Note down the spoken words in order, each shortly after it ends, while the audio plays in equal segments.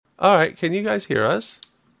All right, can you guys hear us?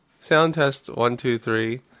 Sound test 1, 2,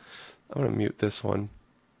 3. I'm gonna mute this one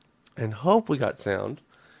and hope we got sound.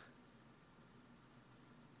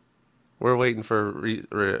 We're waiting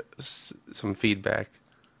for some feedback.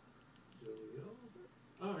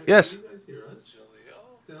 All right, yes. Can you guys hear us?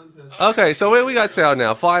 Sound test. Okay, so we got sound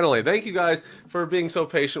now. Finally, thank you guys for being so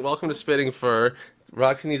patient. Welcome to Spitting Fur.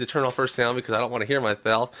 Roxy needs to turn off her sound because I don't want to hear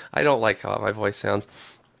myself. I don't like how my voice sounds.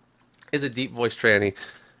 It's a deep voice tranny.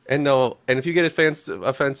 And if you get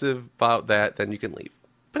offensive about that, then you can leave.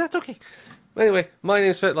 But that's okay. Anyway, my name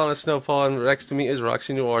is Svetlana Snowpaw, and next to me is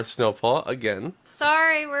Roxy Noir Snowpaw again.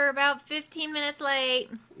 Sorry, we're about 15 minutes late.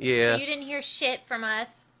 Yeah. You didn't hear shit from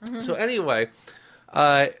us. So anyway,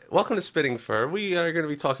 welcome to Spitting Fur. We are going to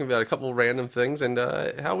be talking about a couple random things and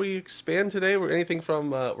how we expand today. We're anything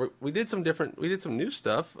from we did some new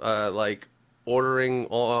stuff like ordering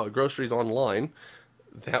groceries online.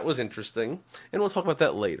 That was interesting, and we'll talk about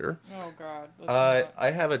that later. Oh, God.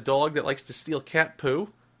 I have a dog that likes to steal cat poo.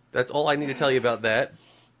 That's all I need to tell you about that.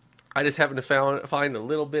 I just happened to find a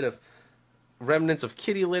little bit of remnants of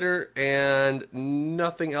kitty litter and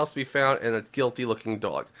nothing else to be found in a guilty-looking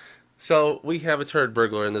dog. So we have a turd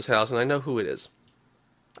burglar in this house, and I know who it is.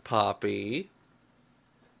 Poppy.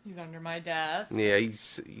 He's under my desk. Yeah,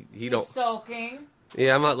 he's sulking.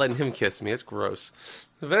 Yeah, I'm not letting him kiss me. It's gross.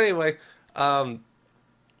 But anyway,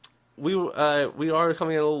 we are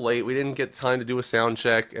coming in a little late. We didn't get time to do a sound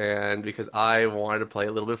check, and because I wanted to play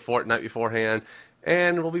a little bit of Fortnite beforehand,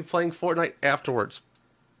 and we'll be playing Fortnite afterwards.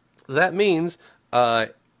 That means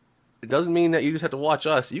it doesn't mean that you just have to watch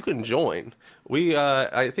us. You can join.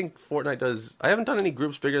 I think Fortnite does. I haven't done any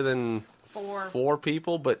groups bigger than four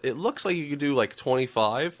people, but it looks like you could do like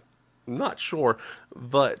 25. I'm not sure,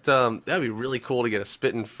 but that'd be really cool to get a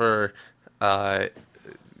Spittin' Fur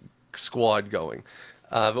squad going.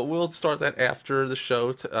 But we'll start that after the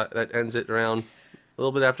show. That ends at around a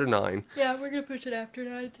little bit after 9. Yeah, we're going to push it after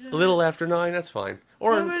 9 today. A little after 9, that's fine.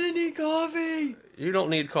 Or I'm going to need coffee. You don't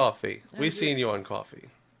need coffee. We've seen you on coffee.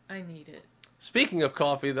 I need it. Speaking of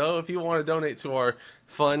coffee, though, if you want to donate to our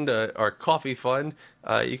fund, our coffee fund,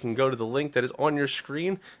 you can go to the link that is on your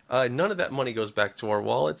screen. None of that money goes back to our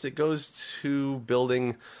wallets. It goes to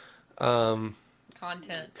building content.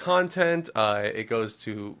 It goes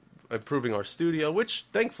to improving our studio, which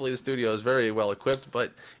thankfully the studio is very well equipped,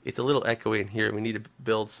 but it's a little echoey in here. We need to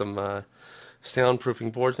build some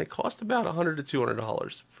soundproofing boards. They cost about $100 to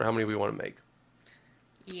 $200 for how many we want to make.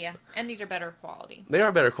 Yeah, and these are better quality. They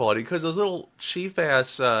are better quality because those little cheap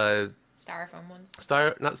ass styrofoam ones.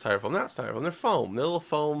 Not styrofoam. They're foam. They're little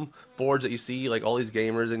foam boards that you see like all these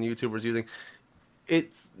gamers and YouTubers using.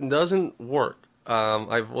 It doesn't work.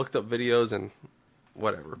 I've looked up videos and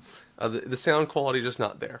whatever. The sound quality is just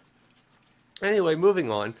not there. Anyway,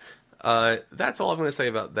 moving on. That's all I'm going to say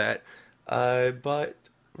about that. But,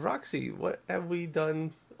 Roxy, what have we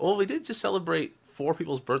done? Well, we did just celebrate 4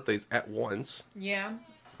 people's birthdays at once. Yeah.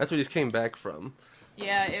 That's what we just came back from.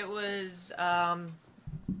 Yeah, it was,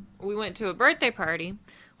 we went to a birthday party.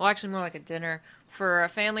 Well, actually more like a dinner for a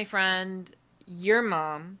family friend, your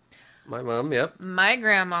mom. My mom, yep. My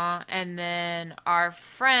grandma, and then our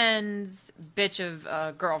friend's bitch of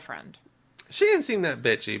a girlfriend. She didn't seem that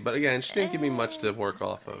bitchy, but again, she didn't give me much to work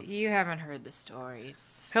off of. You haven't heard the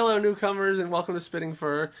stories. Hello, newcomers, and welcome to Spitting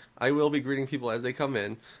Fur. I will be greeting people as they come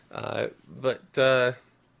in. Yeah,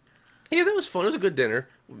 that was fun. It was a good dinner.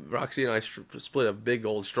 Roxy and I split a big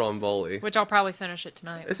old stromboli. Which I'll probably finish it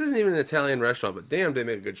tonight. This isn't even an Italian restaurant, but damn, they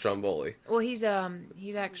make a good stromboli. Well, he's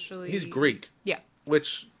actually... He's Greek. Yeah.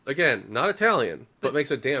 Which, again, not Italian, but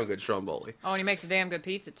makes a damn good stromboli. Oh, and he makes a damn good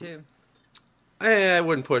pizza, too. I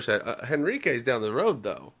wouldn't push that. Henrique's down the road,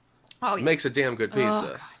 though. Oh, yeah. Makes a damn good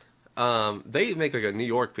pizza. Oh, God. They make like a New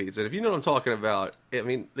York pizza. And if you know what I'm talking about, I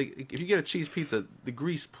mean, if you get a cheese pizza, the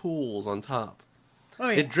grease pools on top. Oh,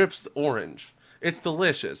 yeah. It drips orange. It's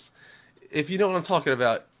delicious. If you know what I'm talking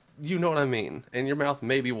about, you know what I mean. And your mouth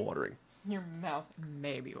may be watering. Your mouth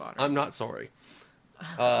may be watering. I'm not sorry.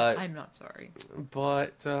 I'm not sorry.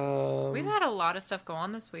 But we've had a lot of stuff go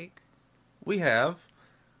on this week. We have.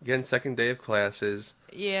 Again, second day of classes.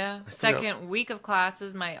 Yeah, second week of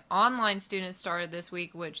classes. My online students started this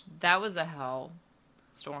week, which that was a hell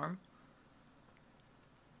storm.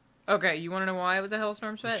 Okay, you want to know why it was a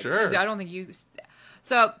hellstorm, Sweat? Sure. I don't think you...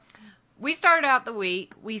 So, we started out the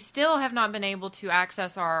week. We still have not been able to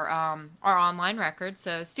access our online records,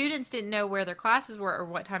 so students didn't know where their classes were or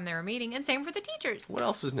what time they were meeting, and same for the teachers. What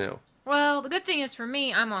else is new? Well, the good thing is for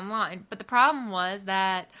me, I'm online, but the problem was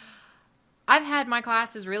that I've had my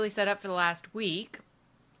classes really set up for the last week.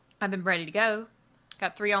 I've been ready to go.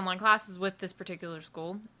 Got 3 online classes with this particular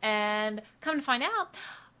school, and come to find out,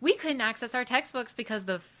 we couldn't access our textbooks because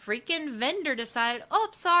the freaking vendor decided, oh,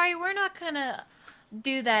 sorry, we're not going to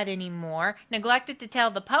do that anymore. Neglected to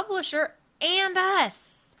tell the publisher and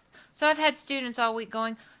us. So I've had students all week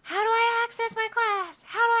going, how do I access my class?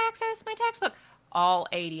 How do I access my textbook? All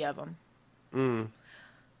 80 of them.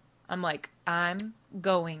 I'm like, I'm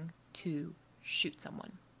going to shoot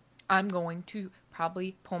someone. I'm going to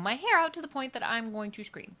probably pull my hair out to the point that I'm going to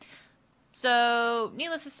scream. So,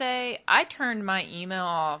 needless to say, I turned my email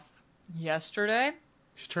off yesterday. You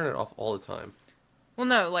should turn it off all the time. Well,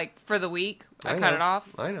 no, like for the week, I cut know. it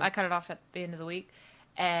off. I know. I cut it off at the end of the week,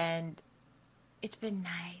 and it's been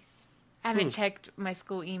nice. I haven't checked my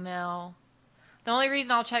school email. The only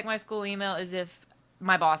reason I'll check my school email is if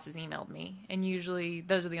my boss has emailed me, and usually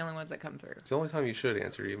those are the only ones that come through. It's the only time you should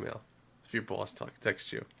answer email. If your boss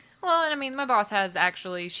texts you. Well, and I mean, my boss has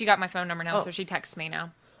actually, she got my phone number now, Oh. so she texts me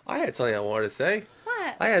now. I had something I wanted to say.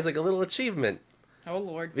 What? I had like a little achievement. Oh,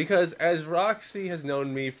 Lord. Because as Roxy has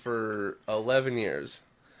known me for 11 years,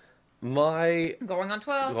 my... Going on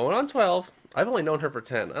 12. Going on 12. I've only known her for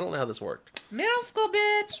 10. I don't know how this worked. Middle school,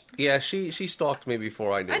 bitch. Yeah, she stalked me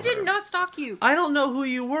before I knew her. I did not stalk you. I don't know who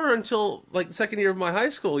you were until, like, the second year of my high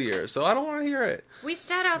school year, so I don't want to hear it. We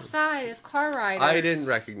sat outside as car riders. I didn't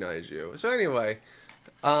recognize you. So anyway,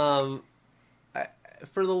 for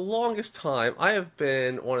the longest time, I have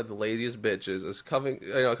been one of the laziest bitches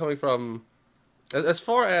coming from, as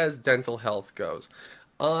far as dental health goes.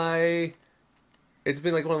 It's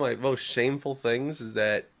been like one of my most shameful things is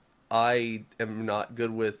that I am not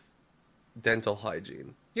good with dental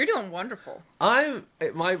hygiene. You're doing wonderful. My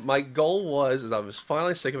goal was I was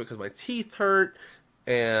finally sick of it because my teeth hurt,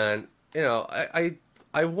 and I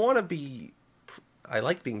want to be, I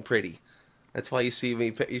like being pretty. That's why you see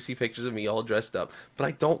pictures of me all dressed up. But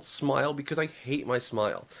I don't smile because I hate my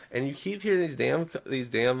smile. And you keep hearing these damn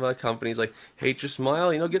companies like, hate your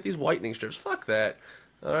smile, get these whitening strips. Fuck that.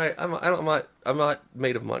 All right, I'm not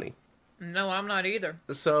made of money. No, I'm not either.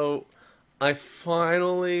 So I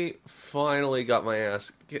finally got my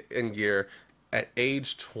ass in gear at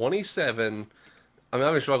age 27. I mean,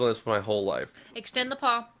 I've been struggling with this for my whole life. Extend the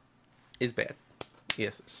paw. Is bad.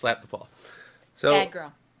 Yes, slap the paw. So Bad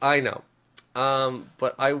girl. I know.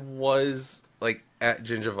 But I was like at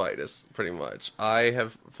gingivitis pretty much. I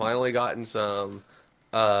have finally gotten some.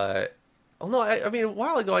 I mean, a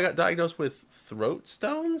while ago I got diagnosed with throat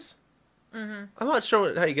stones. Mm-hmm. I'm not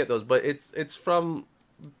sure how you get those, but it's from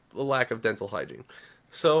the lack of dental hygiene.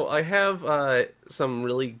 So I have some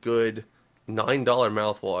really good $9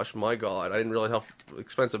 mouthwash. My God, I didn't realize how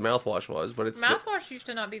expensive mouthwash was, but it's Mouthwash used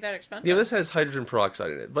to not be that expensive. yeah, this has hydrogen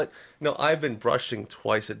peroxide in it. But I've been brushing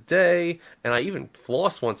twice a day, and I even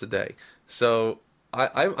floss once a day. So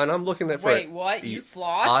I'm looking at Wait, what? You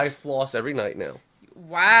floss? I floss every night now.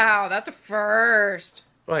 Wow, that's a first.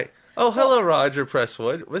 Right. Oh, hello, Roger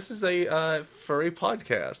Presswood. This is a furry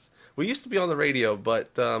podcast. We used to be on the radio,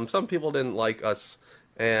 but some people didn't like us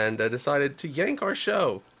and decided to yank our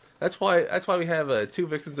show. That's why we have Two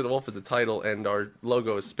Vixens and a Wolf as the title, and our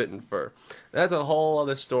logo is Spittin' Fur. That's a whole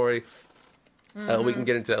other story. We can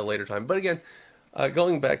get into at a later time. But again,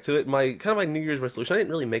 going back to it, my New Year's resolution. I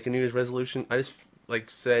didn't really make a New Year's resolution. I just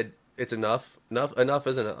said it's enough. Enough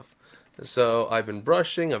is enough. So I've been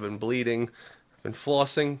brushing. I've been bleeding. I've been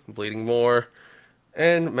flossing, bleeding more,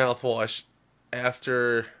 and mouthwash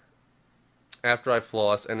after I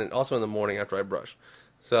floss, and then also in the morning after I brush.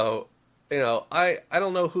 So. I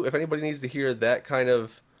don't know if anybody needs to hear that kind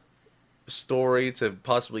of story to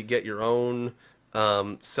possibly get your own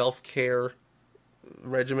self-care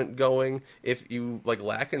regimen going if you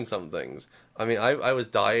like in some things. I mean, I was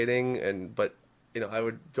dieting but I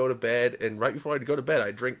would go to bed, and right before I'd go to bed,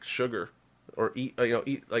 I'd drink sugar or eat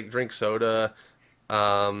drink soda.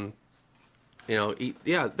 Yeah,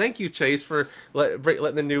 thank you, Chase, for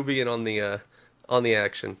letting the newbie in on the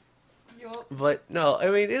action. But no, I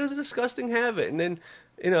mean, it was a disgusting habit. And then,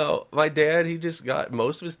 my dad, he just got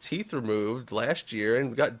most of his teeth removed last year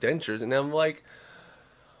and got dentures. And I'm like,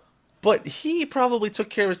 but he probably took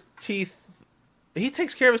care of his teeth. He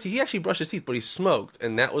takes care of his teeth. He actually brushed his teeth, but he smoked.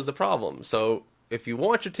 And that was the problem. So if you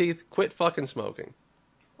want your teeth, quit fucking smoking.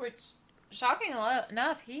 Which, shocking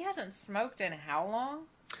enough, he hasn't smoked in how long?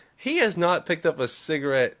 He has not picked up a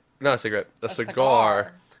cigar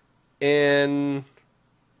in...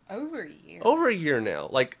 Over a year. Over a year now.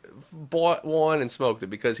 Bought one and smoked it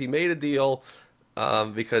because he made a deal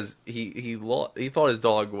because he thought his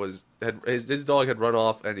dog his dog had run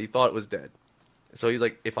off and he thought it was dead. So he's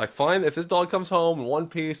like, if this dog comes home in one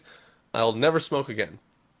piece, I'll never smoke again.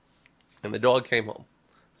 And the dog came home.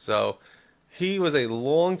 So he was a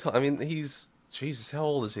long time. I mean, Jesus, how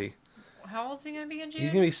old is he? How old is he going to be in June?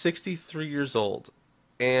 He's going to be 63 years old.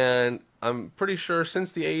 And I'm pretty sure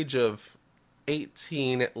since the age of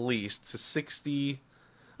 18 at least to 60,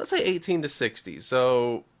 let's say 18 to 60.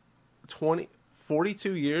 So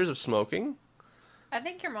 42 years of smoking. I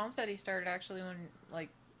think your mom said he started actually when, like,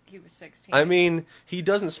 he was 16. I mean, he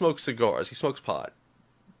doesn't smoke cigars. He smokes pot.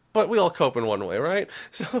 But we all cope in one way, right?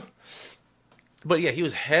 So, but yeah, he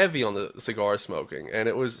was heavy on the cigar smoking, and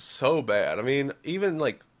it was so bad. I mean, even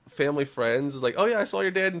like family friends, like, oh yeah, I saw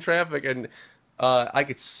your dad in traffic, and I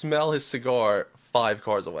could smell his cigar 5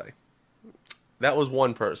 cars away. That was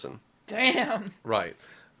one person. Damn. Right.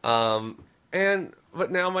 But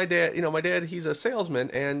now my dad, he's a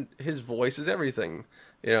salesman, and his voice is everything.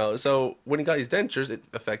 So when he got these dentures, it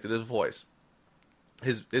affected his voice.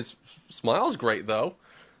 His smile's great though,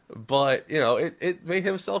 but it made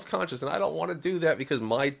him self-conscious, and I don't want to do that because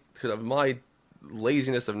of my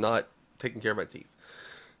laziness of not taking care of my teeth.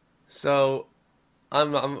 So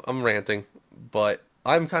I'm ranting, but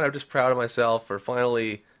I'm kind of just proud of myself for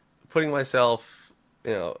finally putting myself,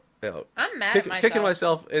 I'm mad at myself. kicking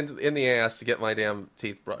myself in the ass to get my damn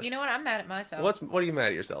teeth brushed. You know what? I'm mad at myself. What are you mad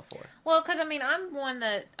at yourself for? Well, because, I'm one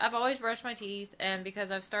that I've always brushed my teeth, and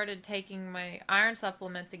because I've started taking my iron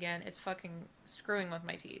supplements again, it's fucking screwing with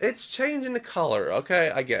my teeth. It's changing the color,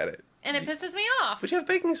 okay? I get it. And it pisses me off. But you have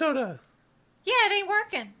baking soda. Yeah, it ain't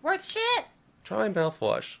working. Worth shit. Try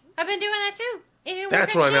mouthwash. I've been doing that too. It ain't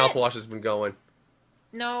That's working where my shit. mouthwash has been going.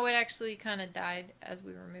 No, it actually kind of died as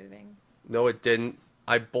we were moving. No, it didn't.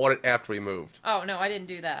 I bought it after we moved. Oh, no, I didn't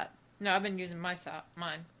do that. No, I've been using mine.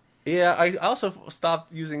 Yeah, I also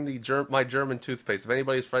stopped using my German toothpaste. If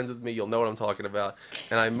anybody's friends with me, you'll know what I'm talking about.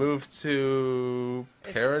 And I moved to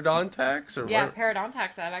Parodontax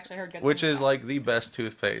Parodontax. I've actually heard good which things is about. like the best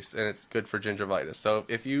toothpaste, and it's good for gingivitis. So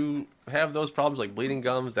if you have those problems like bleeding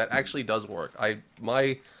gums, that actually does work.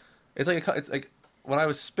 It's like when I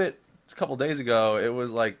was spit a couple days ago, it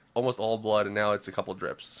was like almost all blood, and now it's a couple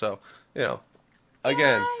drips. So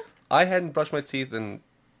again, Yay. I hadn't brushed my teeth in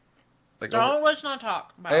Let's not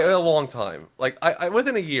talk about a it. long time. Like I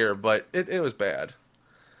within a year, but it was bad.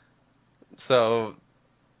 So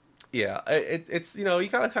yeah, it's you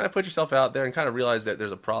gotta kind of put yourself out there and kind of realize that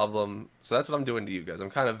there's a problem. So that's what I'm doing to you guys.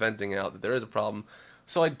 I'm kind of venting out that there is a problem,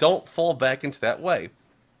 so I don't fall back into that way.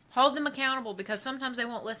 Hold them accountable, because sometimes they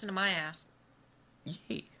won't listen to my ass.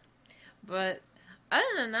 Yeah. But other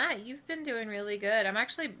than that, you've been doing really good. I'm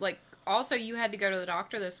actually, also you had to go to the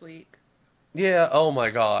doctor this week. Yeah, oh my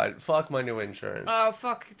god. Fuck my new insurance. Oh,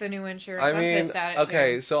 fuck the new insurance. I I'm mean, pissed at it,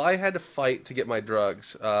 okay, too. so I had to fight to get my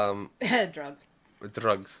drugs. Drugs.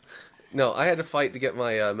 Drugs. No, I had to fight to get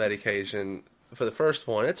my medication for the first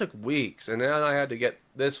one. It took weeks, and then I had to get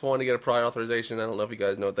this one to get a prior authorization. I don't know if you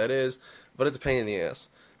guys know what that is, but it's a pain in the ass.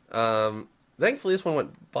 Thankfully, this one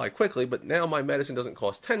went by quickly, but now my medicine doesn't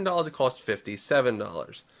cost $10, it costs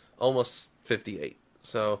 $57. Almost $58.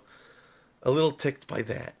 So, a little ticked by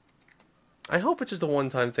that. I hope it's just a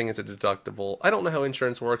one-time thing. It's a deductible. I don't know how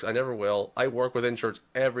insurance works. I never will. I work with insurance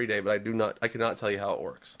every day, but I cannot tell you how it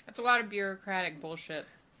works. That's a lot of bureaucratic bullshit.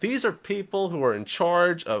 These are people who are in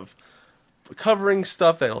charge of covering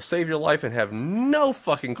stuff that'll save your life and have no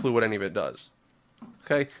fucking clue what any of it does.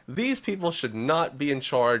 Okay? These people should not be in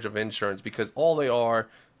charge of insurance because all they are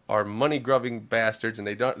money-grubbing bastards, and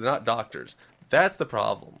they're not doctors. That's the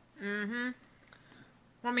problem. Mm-hmm.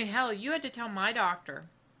 Well, I mean, hell, you had to tell my doctor.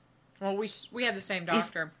 Well, we have the same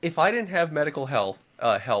doctor. If I didn't have medical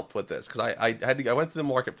help with this, because I went to the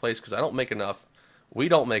marketplace because I don't make enough. We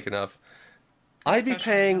don't make enough. I'd be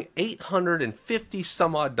paying $850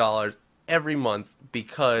 some odd every month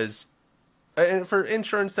because, and for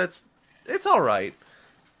insurance, it's all right.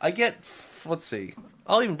 I get, let's see,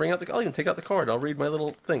 I'll even take out the card. I'll read my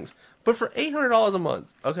little things. But for $800 a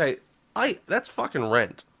month, okay, that's fucking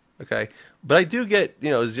rent. Okay, but I do get,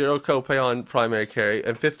 zero copay on primary care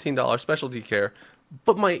and $15 specialty care.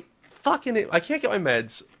 But I can't get my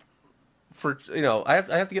meds for, I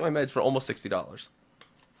have to get my meds for almost $60.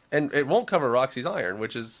 And it won't cover Roxy's iron,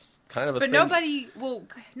 which is kind of a thing. But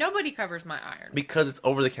nobody covers my iron. Because it's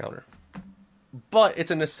over the counter. But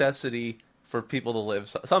it's a necessity for people to live,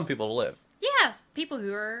 some people to live. Yes, people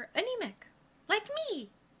who are anemic, like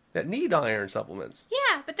me. That need iron supplements.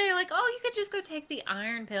 Yeah, but they're like, oh, you could just go take the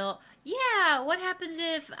iron pill. Yeah, what happens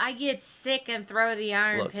if I get sick and throw the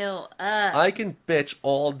iron pill up? I can bitch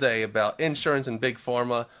all day about insurance and big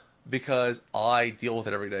pharma because I deal with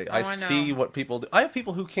it every day. I see what people do. I have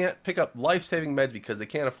people who can't pick up life-saving meds because they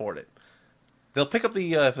can't afford it. They'll pick up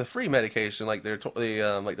the free medication, like their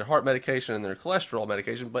heart medication and their cholesterol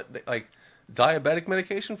medication, but like diabetic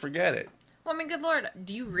medication, forget it. Well, I mean, good lord,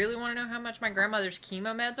 do you really want to know how much my grandmother's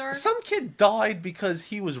chemo meds are? Some kid died because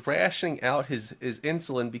he was rationing out his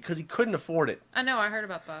insulin because he couldn't afford it. I know, I heard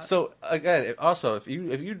about that. So again, also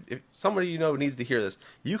if somebody you know needs to hear this,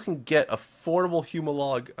 you can get affordable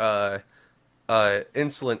Humalog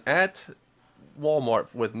insulin at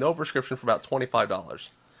Walmart with no prescription for about $25.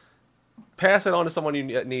 Pass it on to someone who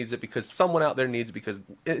needs it because someone out there needs it because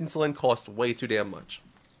insulin costs way too damn much.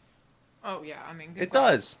 Oh yeah, I mean, good It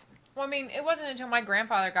God. does. Well, I mean, it wasn't until my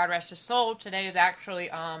grandfather, God rest his soul, today is actually,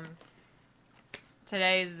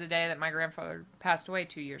 today is the day that my grandfather passed away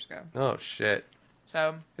 2 years ago. Oh shit.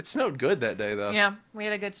 So, It snowed good that day though. yeah, we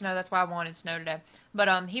had a good snow. That's why I wanted snow today.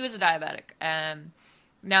 But, he was a diabetic. And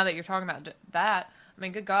now that you're talking about that, I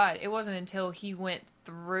mean, good God, it wasn't until he went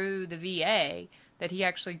through the VA that he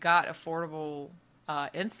actually got affordable,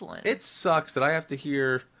 insulin. It sucks that I have to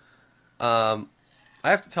hear. I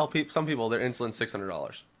have to tell some people their insulin's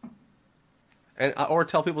 $600, and or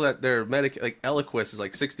tell people that their like Eliquis is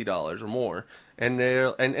like $60 or more, and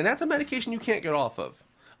and that's a medication you can't get off of.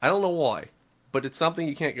 I don't know why, but it's something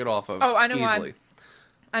you can't get off of. Oh, I know why. easily.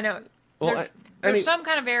 I know. Well, There's some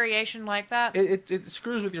kind of variation like that. It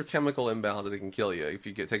screws with your chemical imbalance and it can kill you if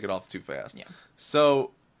you take it off too fast. Yeah. So,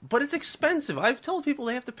 but it's expensive. I've told people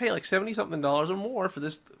they have to pay like $70-something or more for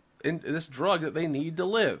this drug that they need to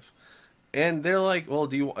live. And they're like, well,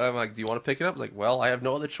 I'm like, do you want to pick it up? It's like, well, I have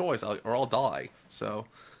no other choice, or I'll die. So,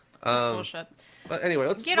 Bullshit. But anyway,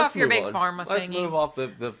 let's off your move big on. pharma Let's thingy. move off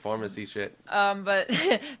the pharmacy shit. But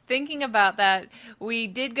thinking about that, we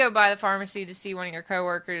did go by the pharmacy to see one of your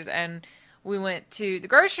coworkers, and we went to the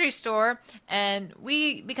grocery store, and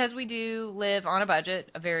because we do live on a budget,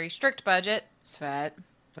 a very strict budget. Svet.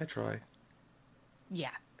 I try.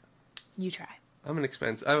 Yeah, you try. I'm a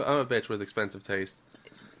bitch with expensive taste.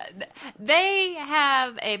 They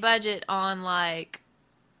have a budget on like,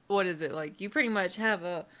 what is it like? You pretty much have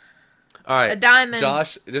All right, a diamond.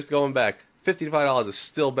 Josh, just going back, $55 is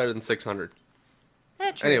still better than $600.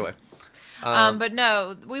 That's true. Anyway. But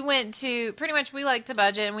no, we went to pretty much. We like to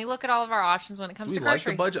budget, and we look at all of our options when it comes Do to we like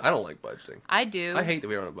grocery. the budget? I don't like budgeting. I do. I hate that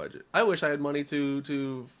we're on a budget. I wish I had money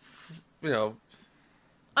to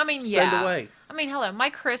I mean, spend away. I mean, hello. My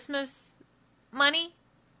Christmas money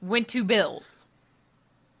went to bills.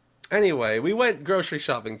 Anyway, we went grocery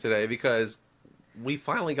shopping today because we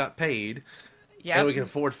finally got paid Yeah. and we can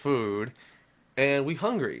afford food and we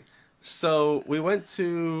hungry. So we went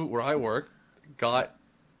to where I work, got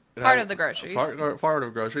Part of the groceries. Part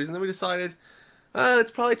of groceries, and then we decided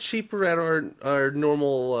it's probably cheaper at our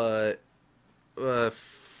normal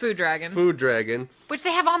Food Dragon. Food Dragon. Which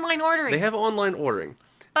they have online ordering. They have online ordering.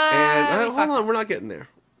 But And hold on, we're not getting there.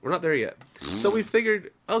 We're not there yet. So we figured,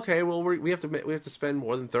 okay, well we have to spend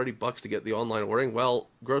more than $30 to get the online ordering. Well,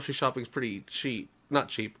 grocery shopping's pretty cheap. Not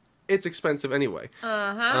cheap. It's expensive anyway.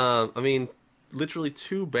 Uh-huh. I mean, literally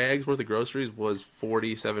 2 bags worth of groceries was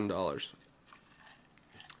 $47.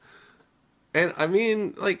 And I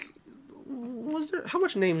mean, like, how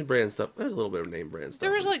much name brand stuff? There's a little bit of name brand stuff.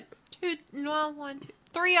 There was like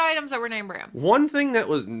 3 items that were name brand. One thing that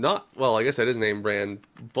was not, well, I guess that is name brand,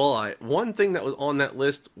 but one thing that was on that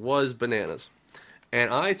list was bananas.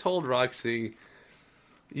 And I told Roxy,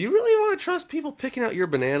 you really want to trust people picking out your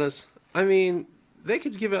bananas? I mean, they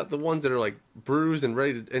could give out the ones that are like bruised and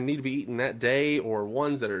ready to, and need to be eaten that day, or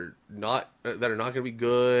ones that are not going to be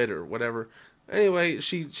good or whatever. Anyway,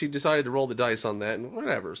 she decided to roll the dice on that and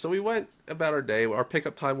whatever. So we went about our day. Our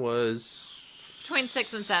pickup time was Between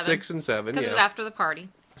 6 and 7. 6 and 7, Because it was after the party.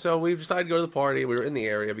 So we decided to go to the party. We were in the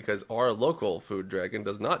area because our local Food Dragon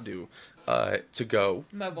does not do to-go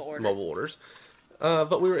Mobile orders.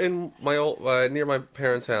 But we were in my old near my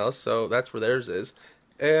parents' house, so that's where theirs is.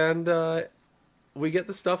 And we get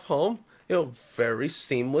the stuff home. You know, very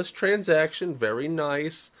seamless transaction, very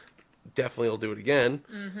nice. Definitely will do it again.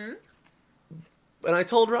 Mm-hmm. And I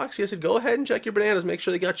told Roxy, I said, go ahead and check your bananas. Make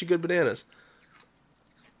sure they got you good bananas.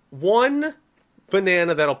 One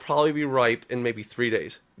banana that'll probably be ripe in maybe 3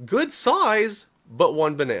 days. Good size, but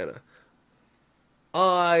one banana.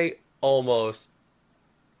 I almost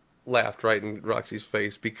laughed right in Roxy's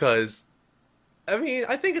face because, I mean,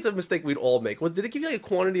 I think it's a mistake we'd all make. Did it give you like a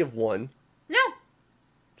quantity of one? No.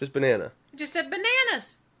 Just banana. It just said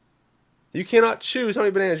bananas. You cannot choose how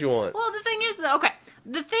many bananas you want. Well, the thing is, though, okay,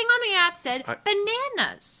 the thing on the app said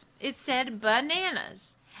bananas. It said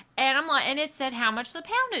bananas. And I'm like, and it said how much the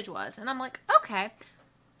poundage was. And I'm like, okay,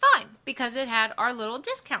 fine. Because it had our little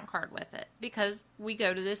discount card with it. Because we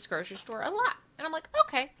go to this grocery store a lot. And I'm like,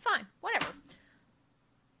 okay, fine, whatever.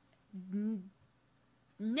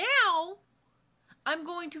 Now, I'm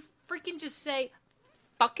going to freaking just say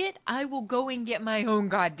fuck it, I will go and get my own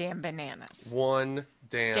goddamn bananas. One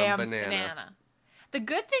damn banana. The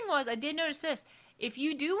good thing was, I did notice this. If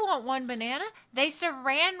you do want one banana, they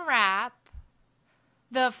saran wrap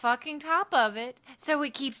the fucking top of it so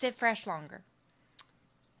it keeps it fresh longer.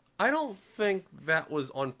 I don't think that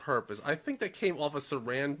was on purpose. I think that came off a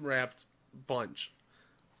saran wrapped bunch.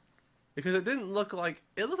 Because it didn't look like...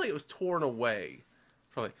 It looked like it was torn away.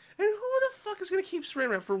 Probably. And who the fuck is going to keep saran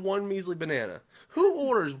wrap for one measly banana? Who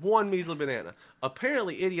orders one measly banana?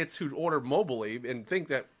 Apparently idiots who order mobily and think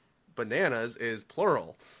that bananas is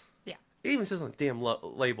plural. Yeah. It even says on the damn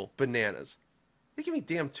label, bananas. They give me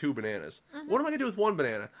damn 2 bananas. What am I going to do with one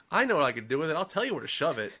banana? I know what I could do with it. I'll tell you where to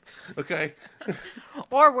shove it. Okay?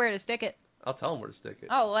 Or where to stick it. I'll tell them where to stick it.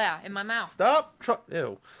 Oh, yeah, in my mouth. Stop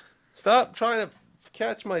trying to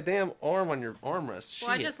catch my damn arm on your armrest.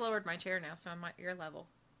 Well, I just lowered my chair now, so I'm at your level.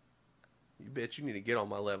 You bitch, you need to get on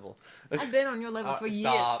my level. I've been on your level for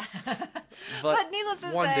years. Stop. But needless to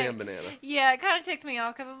one say, damn banana. Yeah, it kind of ticked me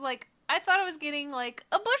off because it's like, I thought I was getting like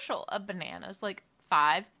a bushel of bananas. Like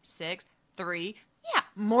 5, 6, 3. Yeah,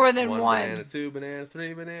 more than one. Banana, 2 banana,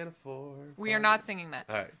 3 banana, 4. We are not singing that.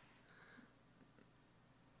 All right.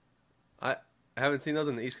 I haven't seen those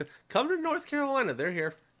in the East Coast. Come to North Carolina. They're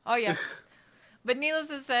here. Oh, yeah. But needless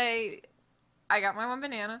to say, I got my one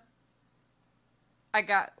banana. I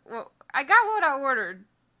got what I ordered.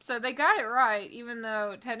 So they got it right, even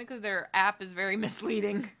though technically their app is very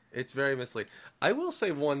misleading. It's very misleading. I will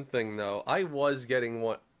say one thing, though. I was getting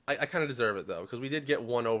one... I kind of deserve it, though, because we did get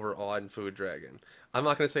one over on Food Dragon. I'm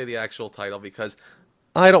not going to say the actual title because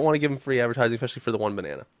I don't want to give them free advertising, especially for the one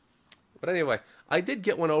banana. But anyway, I did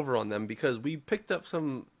get one over on them because we picked up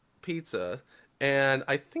some pizza, and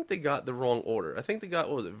I think they got the wrong order. I think they got,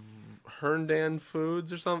 what was it, Herndon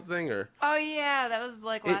Foods or something? Or Oh, yeah, that was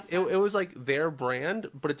like last time. It was like their brand,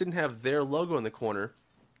 but it didn't have their logo in the corner.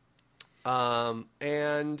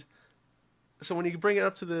 And so when you bring it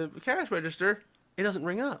up to the cash register, it doesn't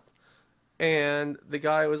ring up. And the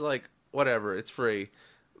guy was like, whatever, it's free.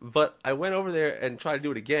 But I went over there and tried to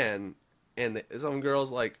do it again, and some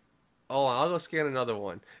girl's like, oh, I'll go scan another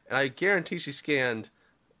one. And I guarantee she scanned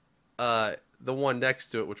the one next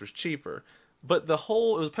to it, which was cheaper. But it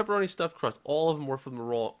was pepperoni stuffed crust. All of them were from the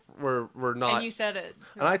wrong, were not. And you said it.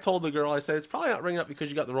 And I told the girl, I said, it's probably not ringing up because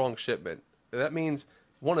you got the wrong shipment. And that means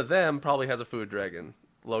one of them probably has a Food Dragon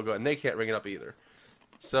logo, and they can't ring it up either.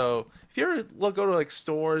 So if you ever go to like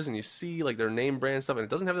stores and you see like their name brand stuff and it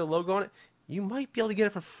doesn't have their logo on it, you might be able to get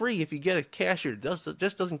it for free if you get a cashier that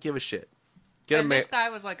just doesn't give a shit. This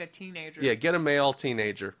guy was like a teenager. Yeah, get a male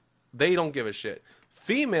teenager. They don't give a shit.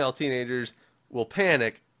 Female teenagers will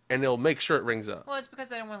panic and they'll make sure it rings up. Well, it's because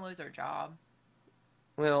they don't want to lose their job.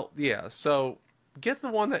 Well, yeah. So get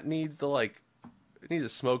the one that needs a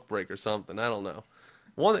smoke break or something. I don't know.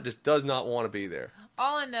 One that just does not want to be there.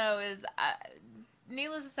 All I know is,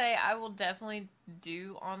 needless to say, I will definitely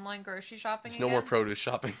do online grocery shopping again. No more produce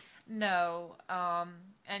shopping. No.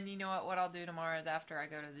 And you know what? What I'll do tomorrow is after I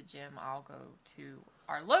go to the gym, I'll go to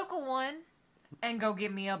our local one and go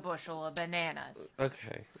get me a bushel of bananas.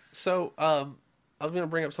 Okay. So, I was going to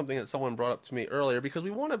bring up something that someone brought up to me earlier because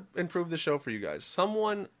we want to improve the show for you guys.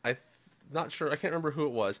 Someone, not sure, I can't remember who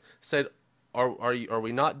it was, said, are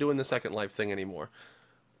we not doing the Second Life thing anymore?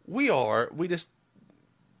 We are. We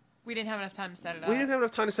didn't have enough time to set it up. We didn't have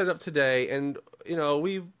enough time to set it up today, and,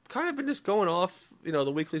 we've kind of been just going off,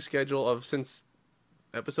 the weekly schedule of since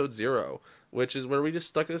episode 0, which is where we just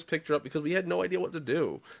stuck this picture up because we had no idea what to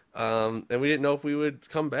do, and we didn't know if we would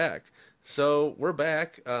come back. So we're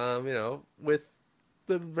back, with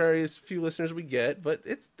the various few listeners we get, but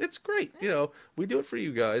it's great. We do it for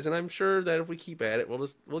you guys, and I'm sure that if we keep at it,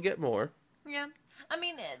 we'll get more. Yeah, I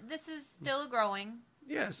mean, this is still growing.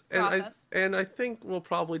 Yes, process. and I think we'll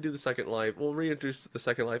probably do the Second Life. We'll reintroduce the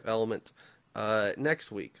Second Life element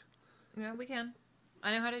next week. Yeah, we can.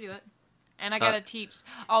 I know how to do it. And I gotta teach.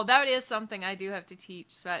 Oh, that is something I do have to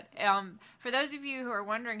teach. But for those of you who are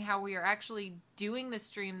wondering how we are actually doing the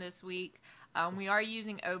stream this week, we are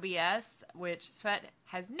using OBS, which Svet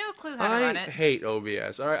has no clue how to run it. I hate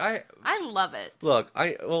OBS. All right, I love it. Look,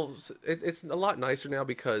 it's a lot nicer now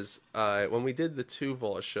because when we did the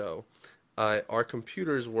Tuval show, our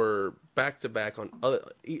computers were back to back on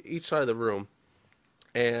each side of the room,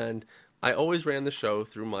 and I always ran the show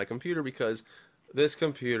through my computer because this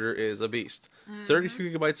computer is a beast.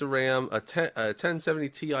 32 gigabytes of RAM, a 1070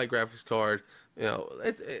 Ti graphics card,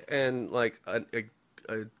 and like a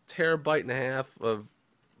terabyte and a half of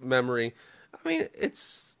memory. I mean,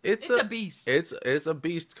 it's a beast. It's a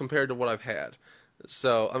beast compared to what I've had.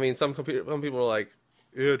 So, I mean, some people are like,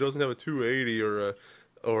 yeah, it doesn't have a 280 or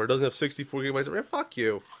or it doesn't have 64 gigabytes of RAM. Fuck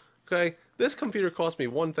you. Okay, this computer cost me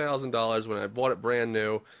 $1,000 when I bought it brand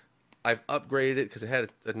new. I've upgraded it because it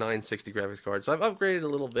had a 960 graphics card, so I've upgraded a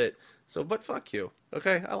little bit. So, but fuck you.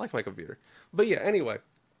 Okay, I like my computer. But yeah, anyway.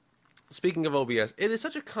 Speaking of OBS, it is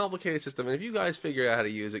such a complicated system, and if you guys figure out how to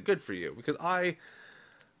use it, good for you. Because I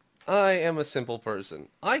am a simple person.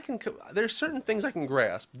 There's certain things I can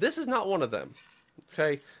grasp. This is not one of them.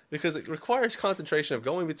 Okay, because it requires concentration of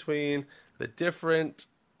going between the different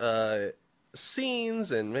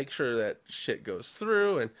scenes and make sure that shit goes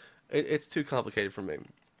through, and it's too complicated for me.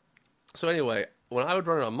 So anyway, when I would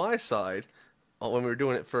run it on my side, when we were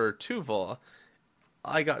doing it for Tuval,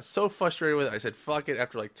 I got so frustrated with it, I said, fuck it,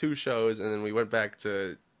 after like 2 shows, and then we went back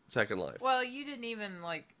to Second Life. Well, you didn't even,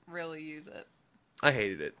 like, really use it. I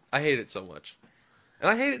hated it. I hate it so much. And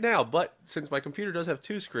I hate it now, but since my computer does have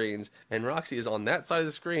 2 screens, and Roxy is on that side of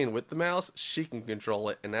the screen with the mouse, she can control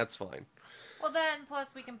it, and that's fine. Well, then, plus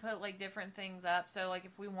we can put, like, different things up. So, like,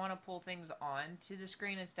 if we want to pull things onto the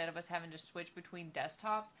screen instead of us having to switch between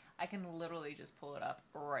desktops, I can literally just pull it up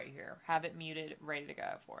right here. Have it muted, ready to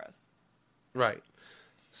go for us. Right.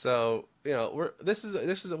 So, you know, this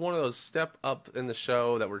is one of those step up in the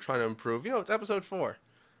show that we're trying to improve. You know, it's episode 4.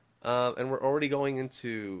 And we're already going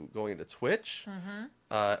into Twitch.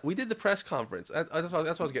 Mm-hmm. We did the press conference. That's what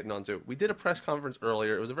I was getting onto. We did a press conference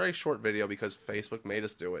earlier. It was a very short video because Facebook made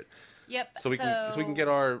us do it. Yep. So we can get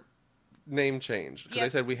our name changed because Yep. they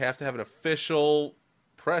said we have to have an official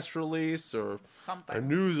press release or Something. a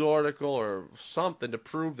news article or something to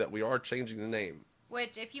prove that we are changing the name.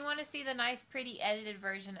 Which, if you want to see the nice, pretty edited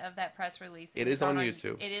version of that press release, It is on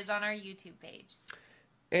YouTube. It is on our YouTube page.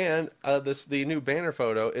 And the new banner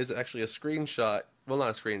photo is actually a screenshot. Well,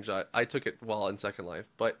 not a screenshot. I took it while in Second Life,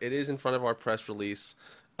 but it is in front of our press release.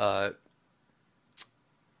 What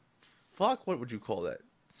would you call that?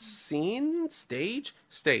 Scene? Stage?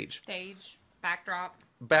 Stage. Stage. Backdrop.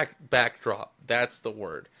 Backdrop. That's the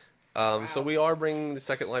word. Wow. So we are bringing the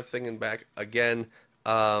Second Life thing in back again.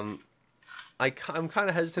 I'm kind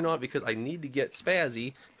of hesitant on it because I need to get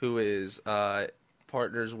Spazzy, who is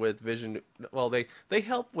partners with Vision. Well, they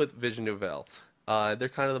help with Vision Nouvelle. They're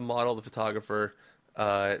kind of the model, the photographer,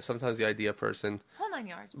 sometimes the idea person. Whole 9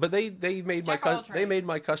 yards. But they made Jack they made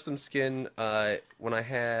my custom skin when I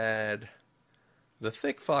had the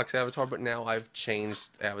Thick Fox avatar, but now I've changed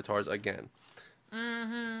avatars again.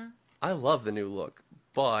 Mm-hmm. I love the new look,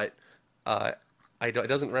 but it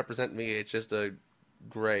doesn't represent me. It's just a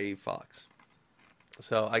gray fox.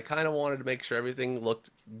 So I kind of wanted to make sure everything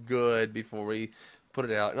looked good before we put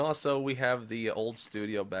it out. And also, we have the old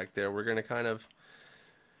studio back there. We're going to kind of,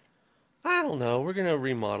 I don't know, we're going to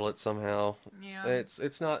remodel it somehow. Yeah.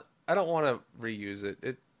 It's not, I don't want to reuse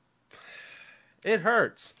it. It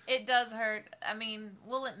hurts. It does hurt. I mean,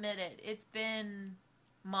 we'll admit it. It's been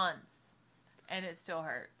months. And it still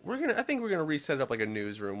hurts. I think we're gonna reset it up like a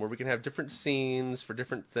newsroom where we can have different scenes for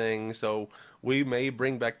different things. So we may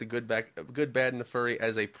bring back the Good, Bad, and the Furry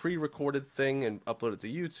as a pre-recorded thing and upload it to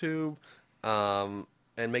YouTube,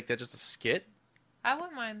 and make that just a skit. I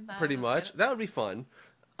wouldn't mind that. Pretty much, that would be fun.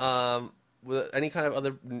 With any kind of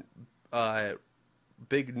other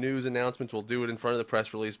big news announcements, we'll do it in front of the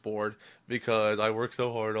press release board because I work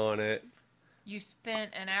so hard on it. You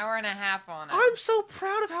spent an hour and a half on it. I'm so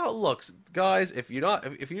proud of how it looks, guys. If you want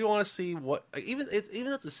to see what, even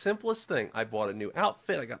that's the simplest thing. I bought a new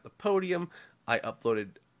outfit. I got the podium. I uploaded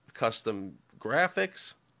custom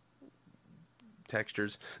graphics,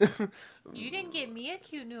 textures. You didn't get me a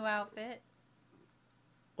cute new outfit.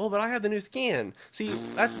 Well, but I have the new skin. See,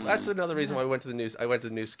 that's another reason why I went to the new. I went to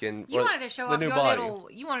the new skin. You wanted to show off your body. little.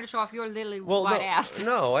 You wanted to show off your little Well, white ass.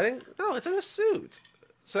 No, I didn't. No, it's in a suit.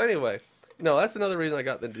 So anyway. No, that's another reason I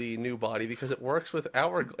got the new body because it works with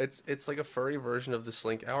It's like a furry version of the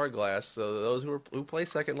Slink Hourglass. So those who play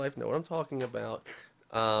Second Life know what I'm talking about.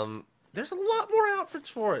 There's a lot more outfits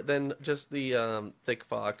for it than just the Thick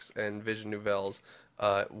Fox and Vision Nouvelle's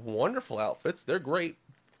wonderful outfits. They're great.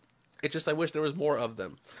 It's just I wish there was more of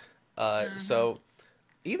them. So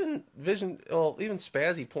even even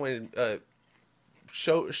Spazzy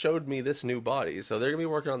showed me this new body, so they're gonna be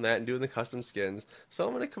working on that and doing the custom skins. So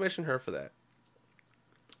I'm gonna commission her for that.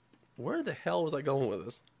 Where the hell was I going with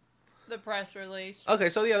this? The press release. Okay,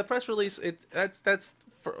 so yeah, the press release. That's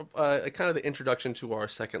for kind of the introduction to our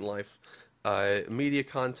Second Life media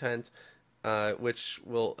content, which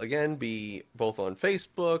will again be both on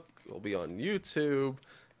Facebook, will be on YouTube,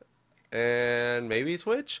 and maybe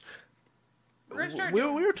Twitch. We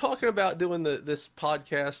were talking about doing this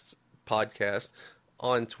podcast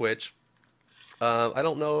on Twitch. I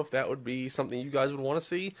don't know if that would be something you guys would want to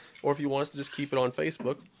see, or if you want us to just keep it on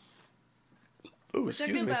Facebook. Ooh, We could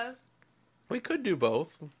excuse do me. both. We could do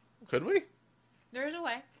both. Could we? There is a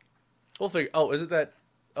way. We'll figure. Oh, is it that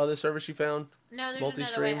other service you found? No, there's another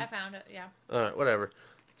Multi-stream? way. I found it. Yeah. All right, whatever.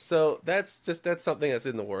 So that's something that's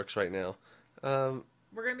in the works right now.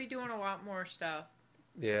 We're gonna be doing a lot more stuff.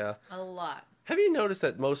 Yeah. A lot. Have you noticed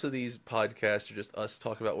that most of these podcasts are just us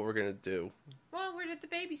talking about what we're gonna do? Well, we're at the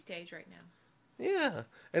baby stage right now. Yeah,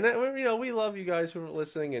 and that, we love you guys who are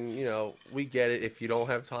listening, and we get it if you don't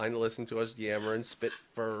have time to listen to us yammer and spit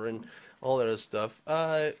fur and all that other stuff.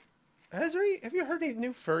 Have you heard any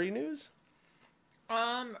new furry news?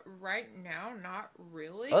 Right now, not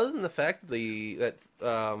really. Other than the fact that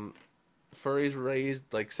furries raised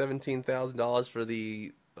like $17,000 for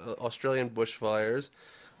the Australian bushfires,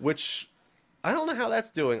 which I don't know how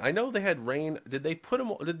that's doing. I know they had rain. Did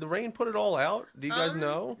the rain put it all out? Do you guys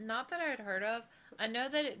know? Not that I had heard of. I know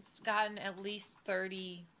that it's gotten at least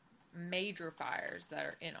 30 major fires that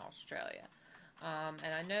are in Australia.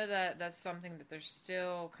 And I know that that's something that they're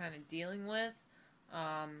still kind of dealing with.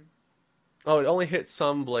 Oh, it only hit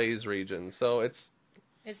some blaze regions, so it's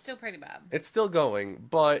still pretty bad. it's still going,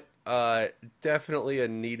 but definitely a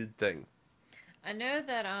needed thing. I know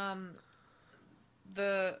that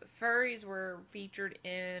the furries were featured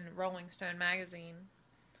in Rolling Stone magazine.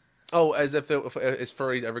 Oh, as if is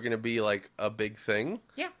furries ever going to be like a big thing?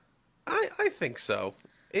 Yeah. I think so.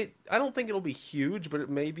 I don't think it'll be huge, but it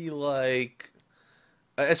may be like,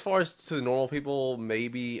 as far as to the normal people,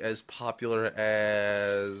 maybe as popular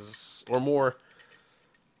as, or more.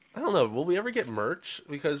 I don't know. Will we ever get merch?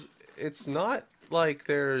 Because it's not like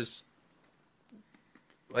there's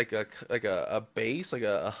like a base, like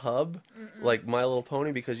a hub, like My Little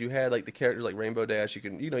Pony, because you had like the characters like Rainbow Dash. You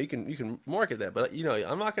can market that, but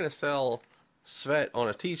I'm not gonna sell Svet on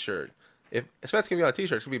a T-shirt. If Svet's gonna be on a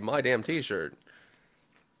T-shirt, it's gonna be my damn T-shirt.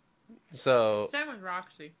 So Same with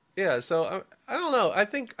Roxy. yeah, so I don't know. I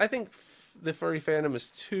think the furry fandom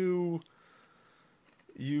is too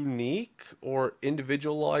unique or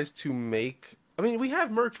individualized to make. I mean, we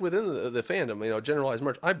have merch within the fandom, generalized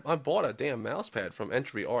merch. I bought a damn mouse pad from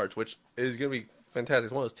Entropy Arts, which is going to be fantastic.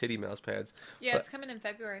 It's one of those titty mouse pads. Yeah, it's coming in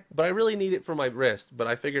February. But I really need it for my wrist, but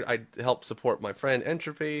I figured I'd help support my friend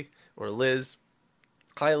Entropy, or Liz.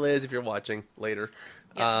 Hi, Liz, if you're watching later.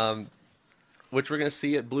 Yep. Which we're going to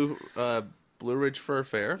see at Blue Ridge Fur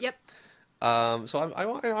Fair. Yep. So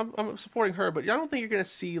I'm supporting her, but I don't think you're going to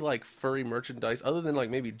see like furry merchandise other than like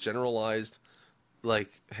maybe generalized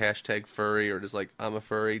like hashtag furry or just like I'm a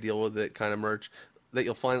furry, deal with it kind of merch that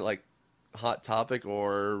you'll find at like Hot Topic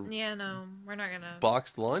or Yeah, no, we're not gonna.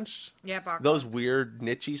 Boxed Lunch. Yeah, box. Those weird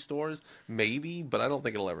niche stores, maybe, but I don't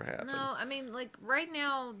think it'll ever happen. No, I mean, like right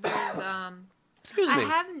now there's Excuse I me.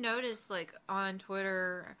 have noticed like on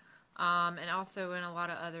Twitter, and also in a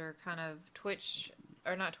lot of other kind of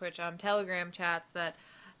Telegram chats that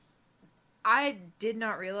I did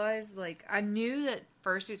not realize. Like, I knew that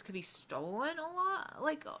fursuits could be stolen a lot,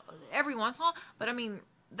 like every once in a while, but I mean,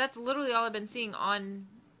 that's literally all I've been seeing on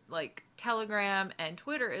like Telegram and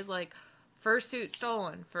Twitter is like fursuit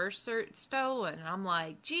stolen, and I'm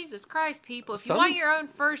like, Jesus Christ, people! If you want your own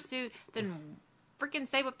fursuit, then freaking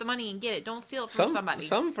save up the money and get it. Don't steal it from somebody.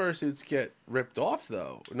 Some fursuits get ripped off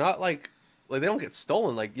though. Not like they don't get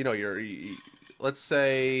stolen. Like let's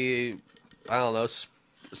say, I don't know,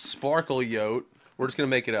 Sparkle Yote. We're just gonna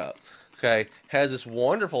make it up. Okay, has this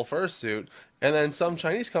wonderful fursuit, and then some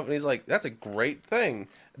Chinese company's like, that's a great thing.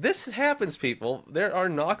 This happens, people. There are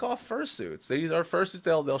knockoff fursuits. These are fursuits.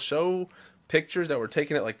 They'll show pictures that were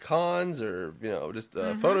taken at like cons or just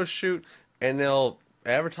a photo shoot, and they'll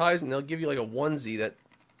advertise and they'll give you like a onesie that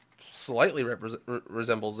slightly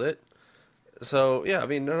resembles it. So yeah, I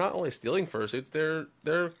mean, they're not only stealing fursuits,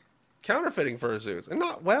 they're counterfeiting fursuits, and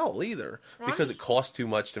not well either, because it costs too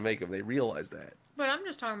much to make them. They realize that. But I'm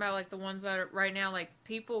just talking about like the ones that are right now, like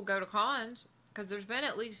people go to cons because there's been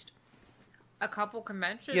at least a couple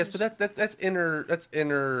conventions. Yes, but that's inner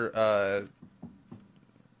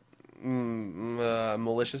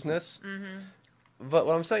maliciousness. Mm-hmm. But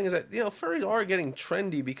what I'm saying is that furries are getting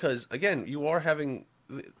trendy because again, you are having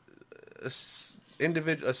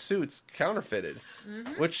individual suits counterfeited,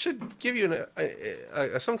 which should give you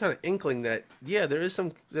some kind of inkling that there is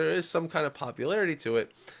some kind of popularity to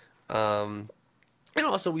it. And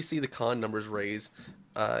also we see the con numbers raise,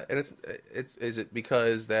 and is it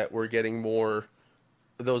because that we're getting more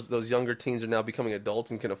those younger teens are now becoming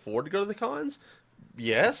adults and can afford to go to the cons?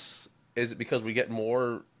 Yes. Is it because we get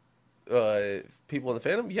more people in the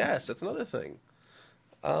fandom? Yes, that's another thing.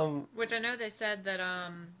 Which I know they said that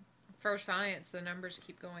for science the numbers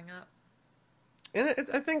keep going up. And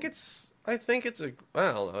I think it's I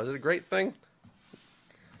don't know. Is it a great thing?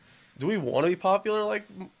 Do we want to be popular like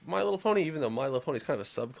My Little Pony, even though My Little Pony is kind of a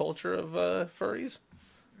subculture of furries?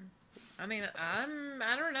 I mean,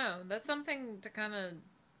 I don't know. That's something to kind of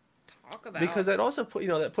talk about. Because that also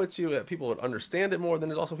that puts you at people that understand it more. Then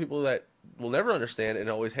there's also people that will never understand it and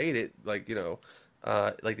always hate it, like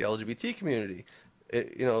like the LGBT community.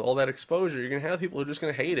 All that exposure, you're gonna have people who are just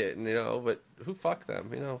gonna hate it, and but who fuck them?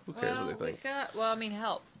 Who cares what they think? I mean,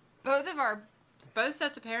 help. Both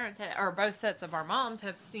sets of parents, or both sets of our moms,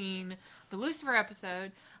 have seen the Lucifer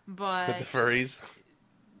episode, but With the furries,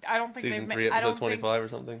 I don't think season they've 3, episode 25 or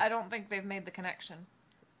something. I don't think they've made the connection.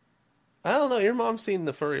 I don't know. Your mom's seen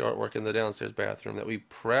the furry artwork in the downstairs bathroom that we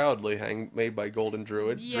proudly made by Golden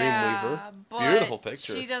Druid, Dreamweaver. But Beautiful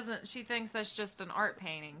picture. She doesn't. She thinks that's just an art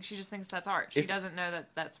painting. She just thinks that's art. She doesn't know that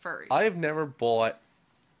that's furry. I've never bought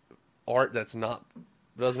art doesn't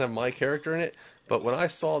have my character in it. But when I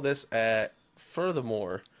saw this at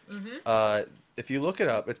Furthermore, if you look it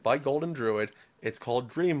up, it's by Golden Druid. It's called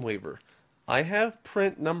Dreamweaver. I have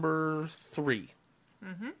print number 3,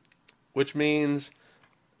 which means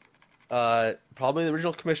probably the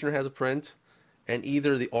original commissioner has a print, and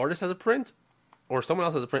either the artist has a print, or someone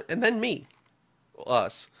else has a print, and then me,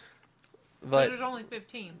 us. But there's only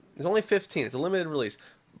 15. It's only 15. It's a limited release.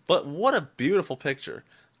 But what a beautiful picture.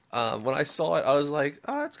 When I saw it, I was like,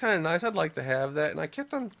 oh, that's kind of nice. I'd like to have that. And I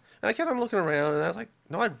kept on looking around, and I was like,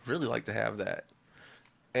 no, I'd really like to have that.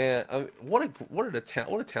 And what a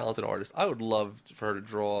talented artist. I would love for her to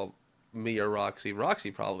draw me or Roxy.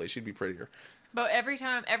 Roxy probably. She'd be prettier. But every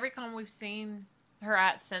con we've seen her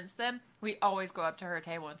at since then, we always go up to her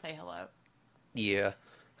table and say hello. Yeah.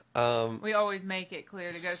 We always make it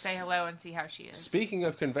clear to go say hello and see how she is. Speaking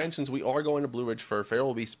of conventions, we are going to Blue Ridge Fur Fair.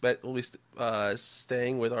 We'll be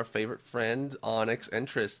staying with our favorite friend Onyx and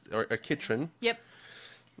Kitron. Yep.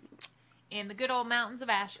 In the good old mountains of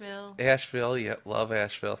Asheville. Asheville, yep, love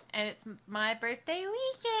Asheville. And it's my birthday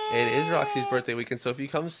weekend. It is Roxy's birthday weekend, so if you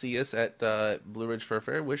come see us at Blue Ridge Fur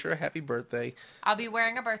Fair, wish her a happy birthday. I'll be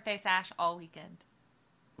wearing a birthday sash all weekend.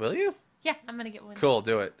 Will you? Yeah, I'm going to get one. Cool,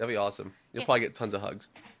 do it. That'd be awesome. You'll probably get tons of hugs.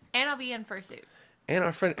 And I'll be in fursuit. And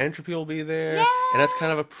our friend Entropy will be there. Yay! And that's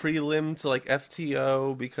kind of a prelim to like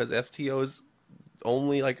FTO, because FTO is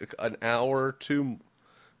only like an hour or two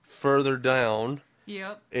further down.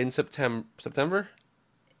 Yep. In September?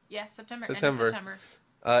 Yeah, September.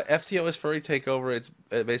 FTO is Furry Takeover. It's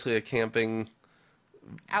basically a camping,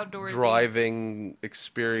 outdoors driving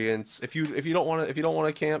experience. If you don't want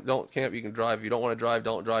to camp, don't camp. You can drive. If you don't want to drive,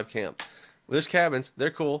 don't drive. Camp. There's cabins.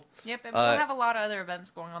 They're cool. Yep, and we'll have a lot of other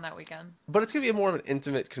events going on that weekend. But it's gonna be more of an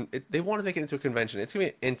intimate. They want to make it into a convention. It's gonna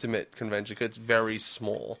be an intimate convention because it's very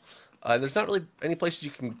small. There's not really any places you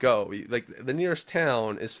can go. Like, the nearest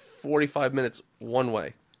town is 45 minutes one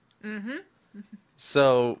way.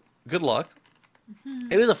 So, good luck.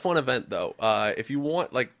 It is a fun event, though. If you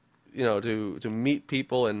want, to meet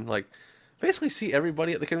people and, basically see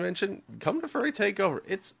everybody at the convention, come to Furry Takeover.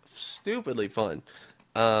 It's stupidly fun.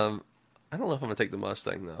 I don't know if I'm going to take the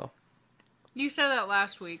Mustang, though. You said that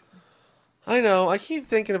last week. I know. I keep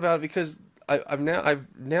thinking about it because I've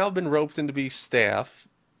now been roped in to be staff.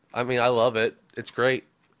 I mean, I love it. It's great.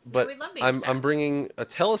 But I'm bringing a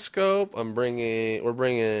telescope. We're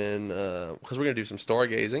bringing because we're gonna do some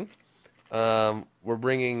stargazing. We're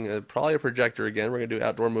bringing probably a projector again. We're gonna do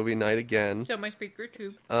outdoor movie night again. Show my speaker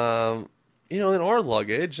tube. And our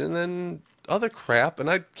luggage, and then other crap. And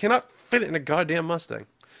I cannot fit it in a goddamn Mustang.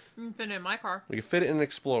 You can fit it in my car. We can fit it in an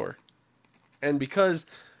Explorer. And because,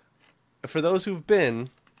 for those who've been,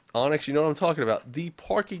 Onyx, you know what I'm talking about. The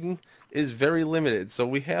parking is very limited, so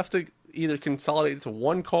we have to either consolidate it to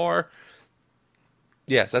one car.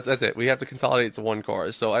 Yes, that's it. We have to consolidate it to one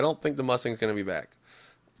car. So I don't think the Mustang's going to be back.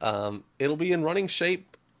 It'll be in running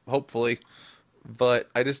shape, hopefully, but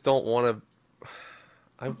I just don't want to.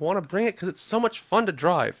 I want to bring it because it's so much fun to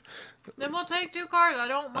drive. Then we'll take 2 cars. I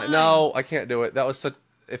don't mind. No, I can't do it. That was such.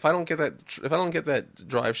 If I don't get that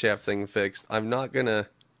drive shaft thing fixed, I'm not gonna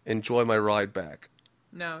enjoy my ride back.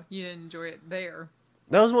 No, you didn't enjoy it there.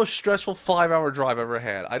 That was the most stressful 5-hour drive I've ever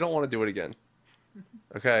had. I don't want to do it again.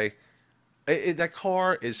 Okay? That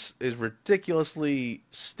car is ridiculously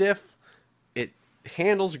stiff. It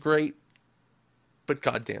handles great, but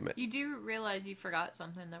goddamn it. You do realize you forgot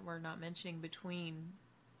something that we're not mentioning between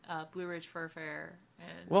Blue Ridge Fur Fair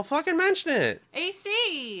and... Well, fucking mention it.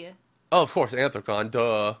 AC! Oh, of course, Anthrocon.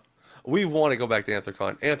 Duh. We want to go back to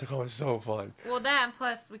Anthrocon. Anthrocon is so fun. Well, that, and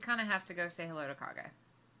plus, we kind of have to go say hello to Kage.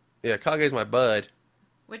 Yeah, Kage's my bud.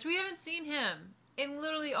 Which we haven't seen him in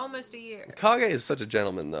literally almost a year. Kage is such a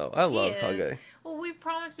gentleman, though. I love Kage. Well, we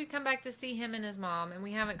promised we'd come back to see him and his mom, and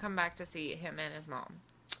we haven't come back to see him and his mom.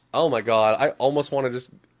 Oh my god, I almost want to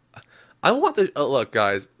just... I want the look,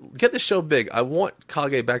 guys. Get the show big. I want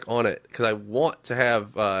Kage back on it because I want to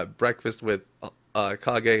have breakfast with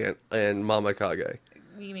Kage and Mama Kage.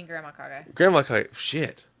 You mean Grandma Kage? Grandma Kage.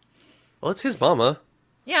 Shit. Well, it's his mama.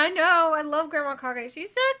 Yeah, I know. I love Grandma Kage.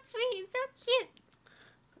 She's so sweet, so cute.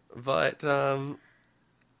 But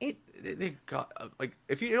they got like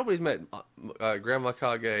if nobody's met Grandma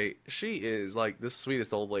Kage, she is like the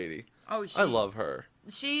sweetest old lady. Oh, I love her.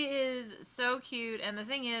 She is so cute, and the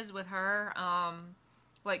thing is with her,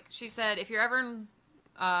 like she said, if you're ever in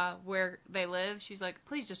where they live, she's like,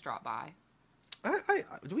 please just drop by.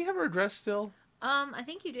 Do we have her address still? I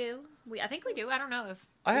think you do. I think we do. I don't know if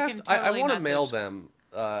I want to mail them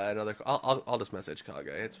another. I'll just message Kage.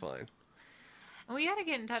 It's fine. And we got to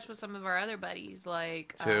get in touch with some of our other buddies,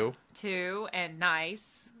 like Two and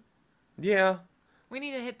Nice. Yeah. We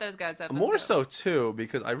need to hit those guys up. More so too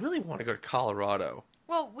because I really want to go to Colorado.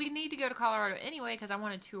 Well, we need to go to Colorado anyway because I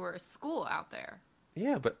want to tour a school out there.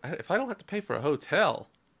 Yeah, but if I don't have to pay for a hotel.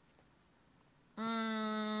 I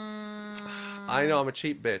know I'm a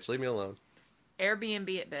cheap bitch. Leave me alone. Airbnb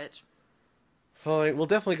it, bitch. Fine. We'll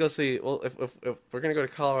definitely go see. Well, if we're gonna go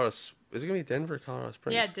to Colorado, is it gonna be Denver, or Colorado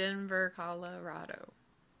Springs? Yeah, Denver, Colorado.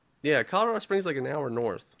 Yeah, Colorado Springs is like an hour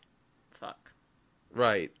north. Fuck.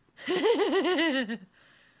 Right. It's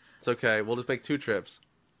okay. We'll just make 2 trips.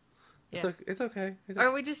 Yeah. It's okay.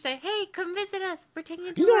 Or we just say, hey, come visit us. We're taking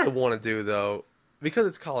a tour. You know what I want to do though, because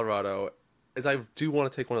it's Colorado, is I do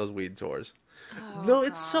want to take one of those weed tours. Oh, no,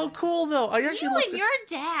 it's so cool though. I actually you looked and your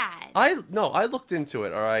dad. I looked into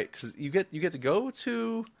it. All right, because you get to go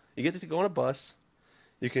on a bus.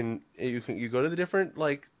 You go to the different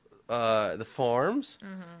like the farms,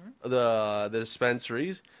 the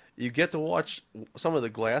dispensaries. You get to watch some of the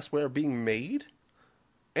glassware being made,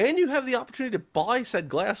 and you have the opportunity to buy said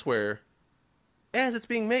glassware as it's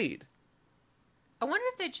being made. I wonder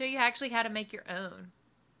if they'd show you actually how to make your own.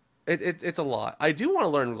 It's a lot. I do want to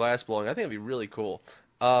learn glass blowing. I think it'd be really cool.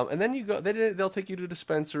 And then they'll take you to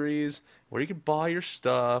dispensaries where you can buy your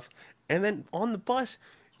stuff, and then on the bus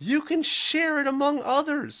you can share it among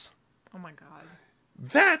others. Oh my god.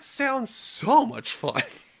 That sounds so much fun.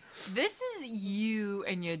 This is you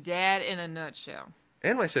and your dad in a nutshell.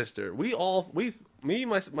 And my sister.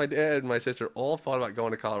 My dad and my sister all thought about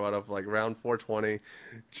going to Colorado for like around 420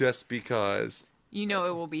 just because. You know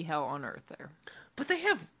it will be hell on earth there. But they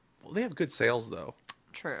have good sales though.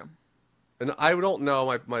 True. And I don't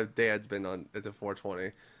know. My dad's been on at the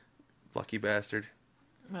 420. Lucky bastard.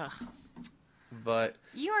 Ugh. But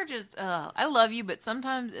you are just. I love you, but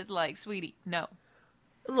sometimes it's like, sweetie, no.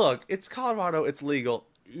 Look, it's Colorado. It's legal.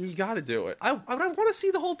 You got to do it. I want to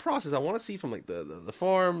see the whole process. I want to see from like the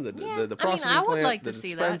farm, the processing plant, the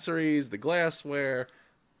dispensaries, the glassware,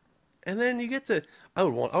 and then you get to. I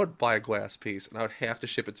would buy a glass piece and I would have to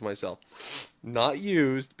ship it to myself, not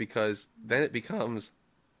used because then it becomes,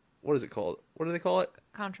 what is it called? What do they call it?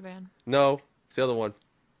 Contraband. No, it's the other one.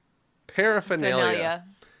 Paraphernalia.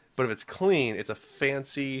 But if it's clean, it's a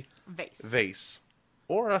fancy vase.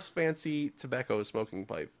 Or a fancy tobacco smoking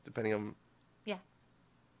pipe, depending on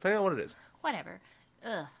what it is. Whatever.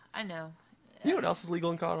 Ugh, I know. You know what else is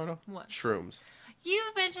legal in Colorado? What? Shrooms. You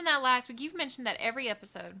mentioned that last week. You've mentioned that every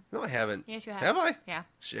episode. No, I haven't. Yes, you have. Have I? Yeah.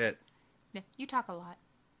 Shit. Yeah, you talk a lot.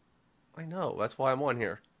 I know. That's why I'm on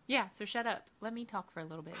here. Yeah, so shut up. Let me talk for a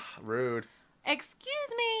little bit. Rude. Excuse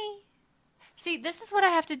me. See, this is what I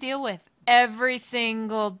have to deal with every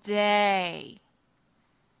single day.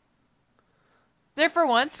 They're for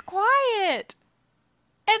once quiet.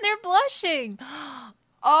 And they're blushing.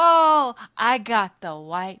 Oh, I got the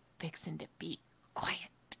white vixen to be quiet.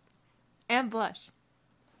 And blush.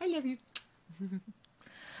 I love you.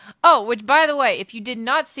 Oh, which, by the way, if you did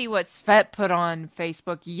not see what Svet put on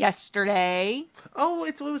Facebook yesterday... Oh,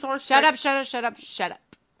 it was our... Shut up.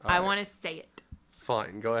 I want to say it.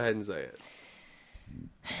 Fine, go ahead and say it.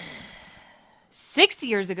 6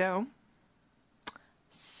 years ago,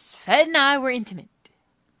 Svet and I were intimate.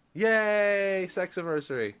 Yay!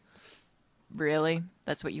 Sexiversary. Really?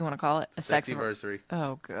 That's what you want to call it? A sexiversary.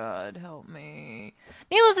 Oh, God, help me.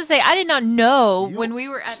 Needless to say, I did not know when we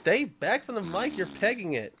were at... Stay back from the mic, you're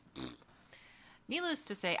pegging it. Needless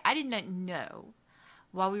to say, I did not know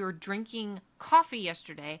while we were drinking coffee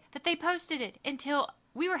yesterday that they posted it until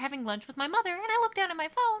we were having lunch with my mother, and I look down at my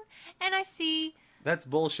phone, and I see... That's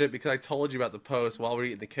bullshit because I told you about the post while we were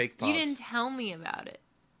eating the cake pops. You didn't tell me about it.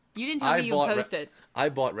 You didn't tell me you posted. I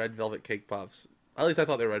bought red velvet cake pops. At least I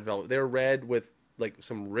thought they were red velvet. They were red with like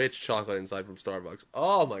some rich chocolate inside from Starbucks.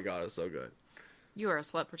 Oh my god, it's so good. You are a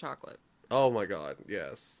slut for chocolate. Oh my god,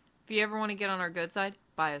 yes. If you ever want to get on our good side,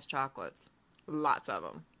 buy us chocolates. Lots of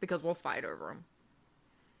them. Because we'll fight over them.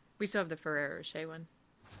 We still have the Ferrero Rocher one.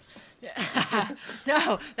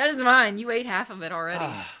 No, that is mine. You ate half of it already.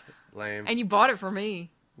 Lame. And you bought it for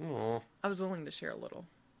me. Aw. I was willing to share a little.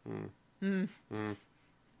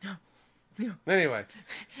 Anyway.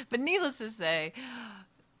 But needless to say,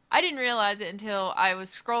 I didn't realize it until I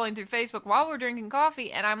was scrolling through Facebook while we were drinking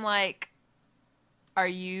coffee, and I'm like, are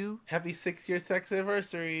you? Happy 6-year sex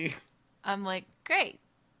anniversary. I'm like, great.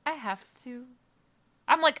 I have to.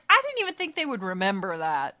 I'm like, I didn't even think they would remember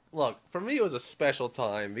that. Look, for me it was a special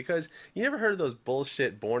time because you never heard of those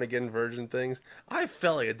bullshit born-again virgin things? I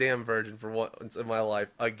felt like a damn virgin for once in my life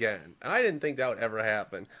again. And I didn't think that would ever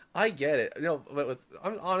happen. I get it. You know, but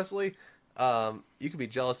honestly, you can be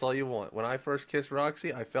jealous all you want. When I first kissed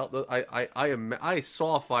Roxy, I felt I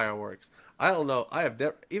saw fireworks. I don't know. I have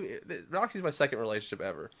never. Roxy's my second relationship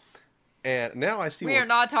ever. And now I see. We are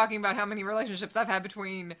not talking about how many relationships I've had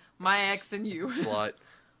between my ex and you. Slut.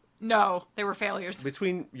 No, they were failures.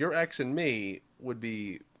 Between your ex and me would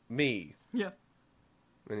be me. Yeah.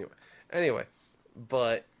 Anyway,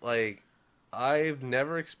 but like, I've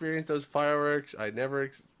never experienced those fireworks. I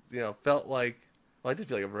never, felt like. Well, I did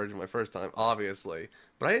feel like a virgin my first time, obviously,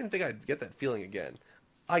 but I didn't think I'd get that feeling again.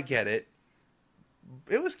 I get it.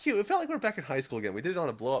 It was cute. It felt like we were back in high school again. We did it on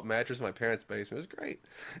a blow-up mattress in my parents' basement. It was great.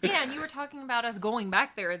 Yeah, and you were talking about us going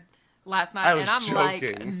back there last night, I was and I'm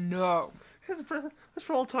joking. like, no. That's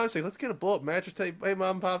for old time's sake. Let's get a blow-up mattress. Tell you, hey,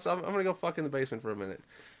 Mom and Pops, I'm going to go fuck in the basement for a minute.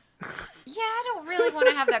 Yeah, I don't really want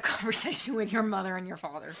to have that conversation with your mother and your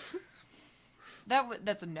father.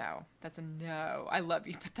 That's a no. That's a no. I love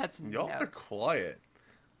you, but that's a no. Y'all are quiet.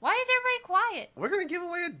 Why is everybody quiet? We're going to give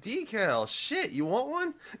away a decal. Shit, you want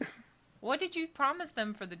one? What did you promise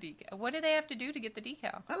them for the decal? What do they have to do to get the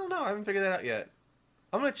decal? I don't know. I haven't figured that out yet.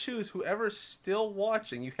 I'm going to choose whoever's still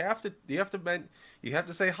watching. You have to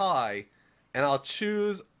say hi, and I'll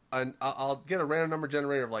choose I'll get a random number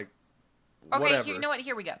generator of like whatever. Okay, you know what?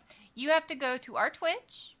 Here we go. You have to go to our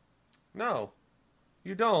Twitch. No,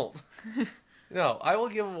 you don't. No, I will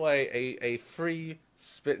give away a free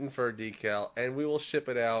Spittin' Fur decal, and we will ship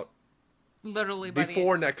it out literally by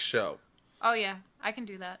before next show. Oh yeah, I can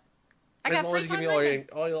do that. I as got long free as you give time.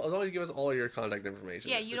 as long as you give us all your contact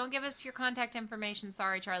information. Yeah, you don't give us your contact information.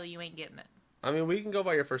 Sorry, Charlie, you ain't getting it. I mean, we can go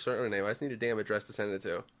by your first name. I just need a damn address to send it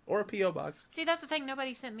to, or a PO box. See, that's the thing.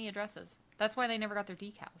 Nobody sent me addresses. That's why they never got their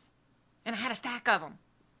decals. And I had a stack of them.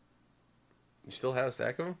 You still have a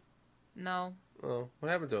stack of them? No. Oh,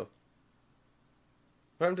 what happened to them?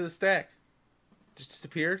 What happened to the stack? Just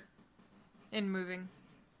disappeared? In moving.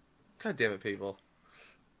 God damn it, people.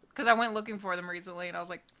 Because I went looking for them recently, and I was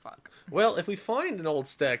like, fuck. Well, if we find an old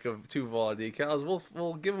stack of 2 Vol decals,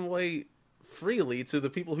 we'll give them away freely to the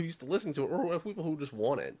people who used to listen to it, or people who just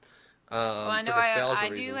want it. Well, I know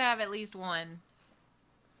I do have at least one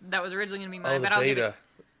that was originally going to be mine, but I'll give it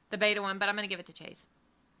the beta one, but I'm going to give it to Chase.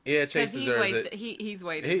 Yeah, Chase deserves it. He's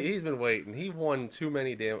waiting. He's been waiting. He won too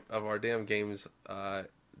many of our damn games.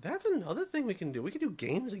 That's another thing we can do. We can do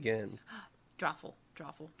games again. Drawful.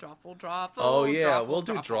 Oh yeah, we'll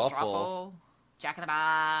do Drawful. Jack in the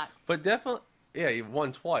Box. But definitely, yeah, you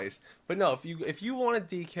won twice. But no, if you want a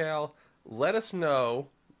decal, let us know.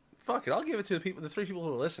 Fuck it, I'll give it to the 3 people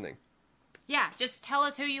who are listening. Yeah, just tell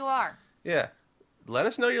us who you are. Yeah, let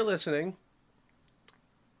us know you're listening,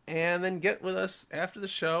 and then get with us after the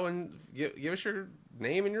show and give us your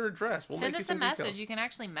name and your address. We'll send make us you a message. decals. You can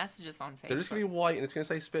actually message us on Facebook. They're just gonna be white and it's gonna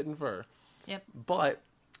say Spittin' Fur. Yep. But,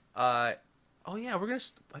 oh yeah,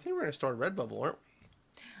 I think we're gonna start Redbubble, aren't we?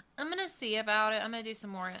 I'm gonna see about it. I'm gonna do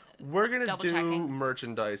some more. We're gonna do double-checking.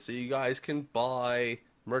 merchandise, so you guys can buy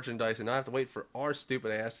merchandise and not have to wait for our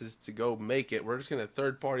stupid asses to go make it. We're just gonna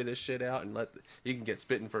third party this shit out and you can get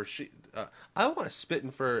Spittin' Fur. I want a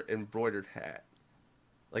Spittin' Fur embroidered hat,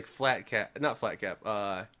 like not flat cap.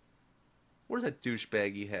 What is that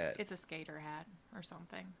douchebaggy hat? It's a skater hat or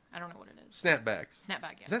something. I don't know what it is. Snapbacks.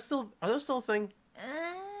 Snapback. Yeah. Is that still? Are those still a thing?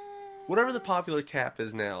 Whatever the popular cap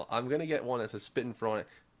is now, I'm gonna get one that says Spittin' Fur on it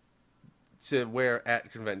to wear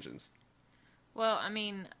at conventions. Well, I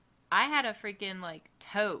mean, I had a freaking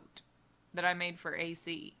tote that I made for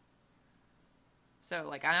AC.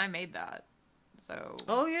 So I made that. So.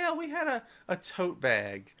 Oh yeah, we had a tote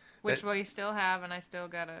bag. Which we still have, and I still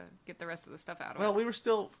gotta get the rest of the stuff out of it. Well, we were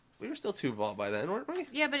still 2 Vol by then, weren't we?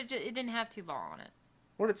 Yeah, but it didn't have 2 Vol on it.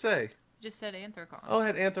 What did it say? It just said Anthrocon. Oh,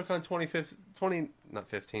 it had Anthrocon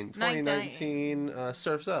 2019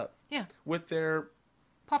 Surf's Up. Yeah. With their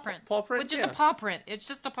paw print. With just a paw print. It's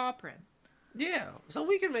just a paw print. Yeah. So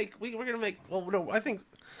we're gonna make. Well, no, I think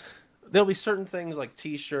there'll be certain things like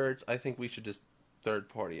T-shirts. I think we should just third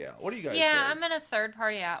party out? What do you guys Yeah, think? I'm gonna third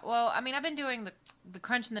party out. Well, I mean, I've been doing the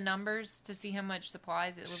crunching the numbers to see how much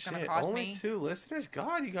supplies it was gonna cost only me. 2 listeners?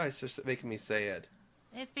 God, you guys are making me sad.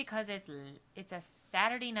 It's because it's a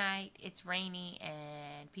Saturday night, it's rainy,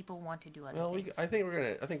 and people want to do other Well, things. I think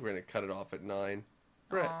we're gonna cut it off at 9.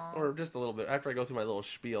 Right, Aw. or just a little bit after I go through my little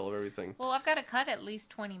spiel of everything. Well, I've got to cut at least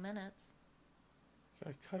 20 minutes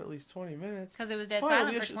Gotta cut at least 20 minutes. because it was dead Fine,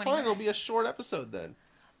 silent for 20 fine, minutes. it'll be a short episode then.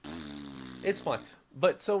 It's fine.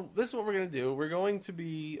 But so this is what we're gonna do. We're going to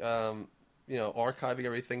be, archiving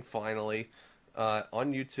everything finally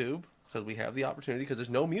on YouTube because we have the opportunity because there's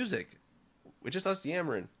no music. It's just us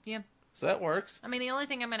yammering. Yeah. So that works. I mean, the only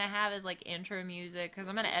thing I'm gonna have is like intro music because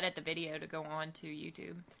I'm gonna edit the video to go on to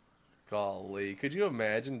YouTube. Golly, could you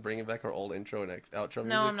imagine bringing back our old intro and outro music?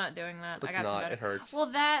 No, I'm not doing that. Let's I got some not. better. It hurts. Well,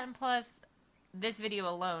 that and plus this video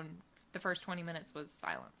alone, the first 20 minutes was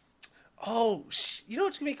silence. Oh, you know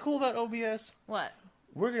what's gonna be cool about OBS? What?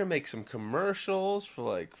 We're gonna make some commercials for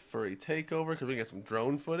like Furry Takeover because we get some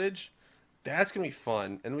drone footage. That's gonna be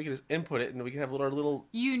fun, and we can just input it, and we can have our little.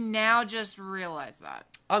 You now just realized that.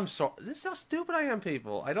 I'm sorry. This is how stupid I am,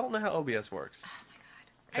 people. I don't know how OBS works. Oh my god.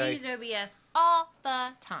 I Okay. use OBS all the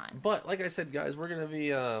time. But like I said, guys, we're gonna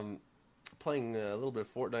be playing a little bit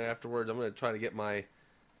of Fortnite afterwards. I'm gonna try to get my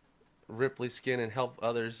Ripley skin and help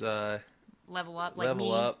others Level up, like level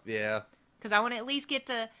me. up. Yeah. Because I want to at least get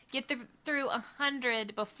through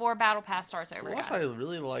 100 before Battle Pass starts over. Plus, again. I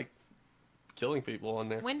really like killing people on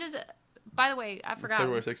there. When does it? By the way, I forgot.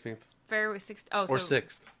 February 16th February 6th. Oh, or so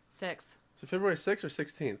 6th. 6th. So February 6th or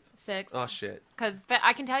 16th? 6th. Oh shit. Because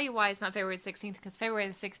I can tell you why it's not February 16th. Because February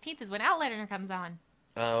the 16th is when Outlander comes on.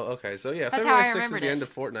 Oh, okay. So yeah, That's how February I 6th is remembered the it. end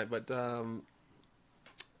of Fortnite. But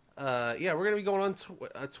yeah, we're gonna be going on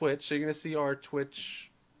Twitch. So you're gonna see our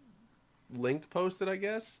Twitch link posted, I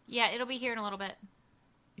guess. Yeah, it'll be here in a little bit.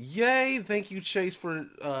 Yay! Thank you, Chase, for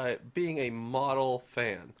being a model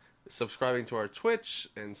fan, subscribing to our Twitch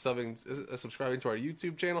and subscribing to our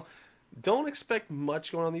YouTube channel. Don't expect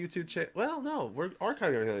much going on the YouTube channel. Well, no, we're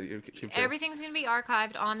archiving everything on the YouTube channel. Everything's going to be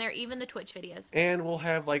archived on there, even the Twitch videos. And we'll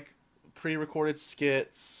have like pre-recorded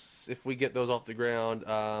skits if we get those off the ground.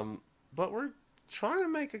 But we're trying to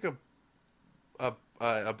make like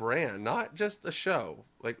a brand, not just a show.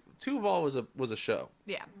 Like Tuval was a show.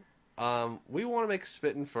 Yeah. We want to make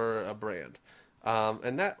Spittin' Fur a brand,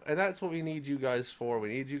 and that's what we need you guys for. We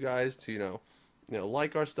need you guys to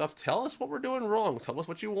like our stuff. Tell us what we're doing wrong. Tell us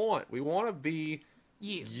what you want. We want to be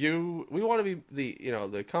you. We want to be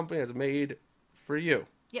the company that's made for you.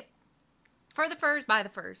 Yep. For the furs, by the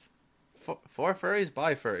furs. For furries,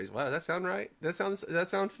 by furries. Wow, does that sound right? Does that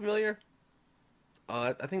sound familiar?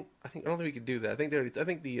 I don't think we could do that. I think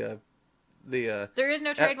the There is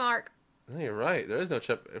no trademark. I think you're right. There is no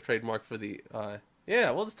trademark for the.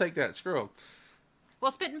 Yeah, we'll just take that. Screw them.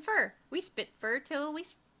 Well, spit and fur. We spit fur till we.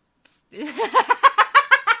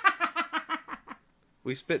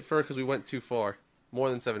 We spit fur because we went too far, more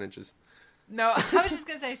than 7 inches. No, I was just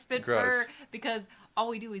gonna say spit Gross. fur because all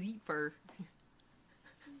we do is eat fur.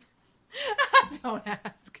 Don't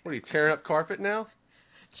ask. What are you tearing up carpet now?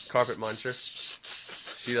 Carpet muncher.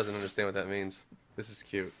 She doesn't understand what that means. This is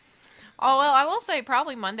cute. Oh, well, I will say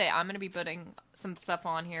probably Monday I'm going to be putting some stuff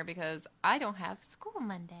on here because I don't have school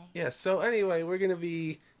Monday. Yeah, so anyway, we're going to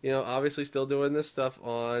be, obviously still doing this stuff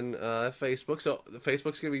on Facebook. So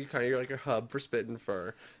Facebook's going to be kind of like your hub for Spittin'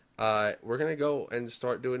 Fur. We're going to go and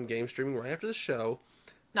start doing game streaming right after the show.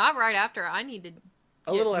 Not right after. I need to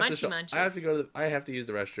A little after the munchy show. munches. I have to use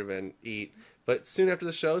the restroom and eat. But soon after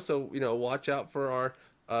the show, so, watch out for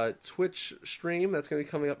our Twitch stream. That's going to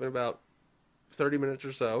be coming up in about 30 minutes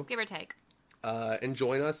or so. Give or take. And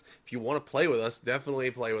join us. If you want to play with us,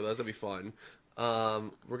 definitely play with us. It'll be fun.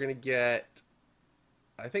 We're going to get,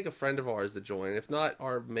 I think, a friend of ours to join. If not,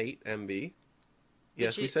 our mate, MB.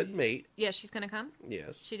 Yes, we said mate. Yeah, she's going to come?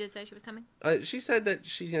 Yes. She did say she was coming? She said that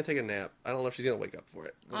she's going to take a nap. I don't know if she's going to wake up for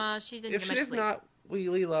it. She didn't get much If sleep. not, we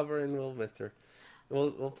love her and we'll miss her.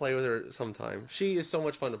 We'll play with her sometime. She is so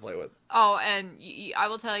much fun to play with. Oh, and I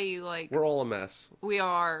will tell you, We're all a mess. we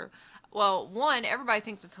are... Well, one, everybody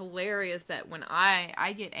thinks it's hilarious that when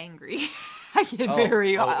I get angry, I get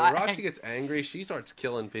very... when Roxy gets angry, she starts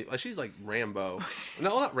killing people. She's like Rambo.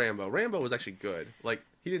 No, not Rambo. Rambo was actually good. Like,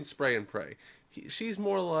 he didn't spray and pray. She's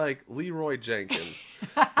more like Leroy Jenkins.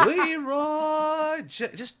 Leroy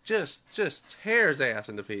just tears ass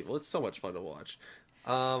into people. It's so much fun to watch.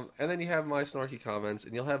 And then you have my snarky comments,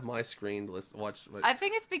 and you'll have my screen to watch. I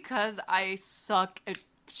think it's because I suck at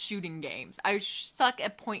shooting games. I suck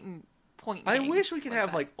at point point. I games wish we could have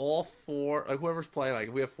that. like all four, like whoever's playing, like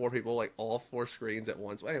if we have four people, like all four screens at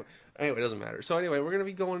once. But anyway, it doesn't matter. So anyway, we're gonna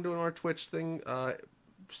be doing our Twitch thing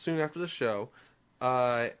soon after the show.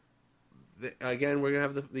 Again, we're gonna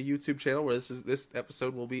have the YouTube channel where this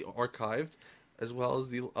episode will be archived, as well as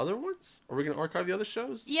the other ones. Are we gonna archive the other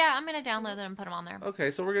shows? Yeah, I'm gonna download them and put them on there. Okay,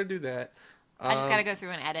 so we're gonna do that. I just gotta go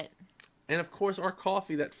through and edit. And of course, our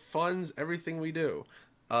coffee that funds everything we do.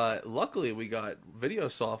 Luckily, we got video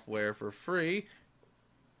software for free.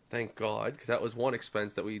 Thank God, because that was one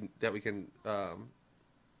expense that we can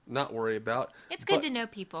not worry about. It's good to know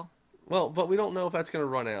people. Well, but we don't know if that's going to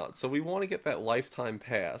run out, so we want to get that lifetime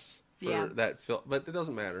pass for Yeah. that film. But it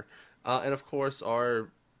doesn't matter. And of course, our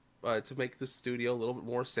to make the studio a little bit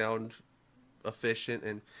more sound efficient,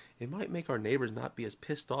 and it might make our neighbors not be as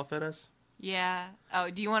pissed off at us. Yeah. Oh,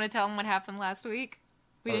 do you want to tell them what happened last week?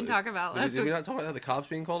 We didn't talk about last Did week. we not talk about the cops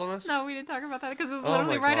being called on us? No, we didn't talk about that because it was Oh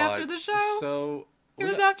literally my right God. after the show. So It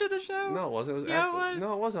was after the show. No, it wasn't. It was Yeah, after, it was.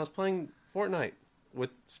 No, it wasn't. I was playing Fortnite with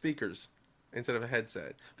speakers instead of a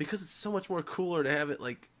headset because it's so much more cooler to have it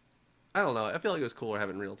like, I don't know. I feel like it was cooler to have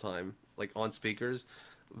it in real time, like on speakers.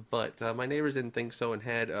 But my neighbors didn't think so and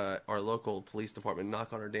had our local police department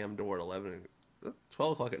knock on our damn door at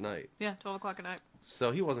 12 o'clock at night. Yeah, 12 o'clock at night.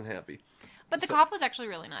 So he wasn't happy. But the So- cop was actually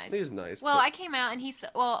really nice. He was nice. Well, but- I came out and he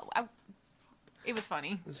said, it was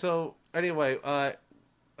funny. So anyway,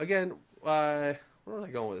 again, where was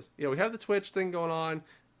I going with this? Yeah, we have the Twitch thing going on.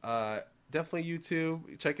 Definitely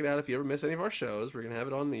YouTube. Check it out if you ever miss any of our shows. We're gonna have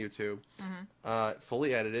it on the YouTube,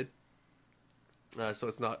 fully edited, so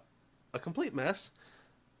it's not a complete mess.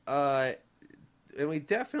 And we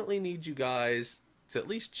definitely need you guys to at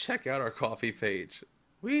least check out our coffee page.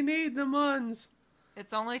 We need the muns.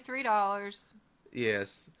 It's only $3.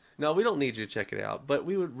 Yes. No, we don't need you to check it out, but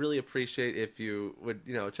we would really appreciate if you would,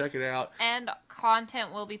 check it out. And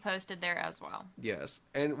content will be posted there as well. Yes,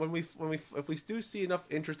 and if we do see enough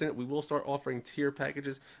interest in it, we will start offering tier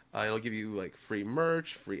packages. It'll give you like free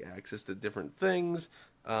merch, free access to different things.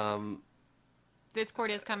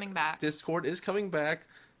 Discord is coming back. Discord is coming back,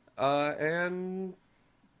 and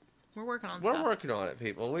We're working on we're stuff. working on it,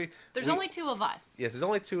 people. There's we- only 2 of us. Yes, there's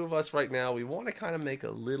only 2 of us right now. We want to kind of make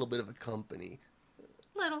a little bit of a company,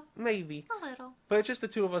 Little. maybe, A little. but it's just the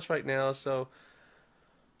 2 of us right now. So,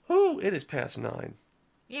 it is past 9.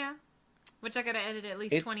 Yeah. Which I gotta edit at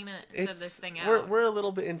least 20 minutes of this thing out. We're a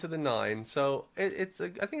little bit into the 9, so I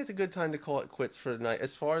think it's a good time to call it quits for tonight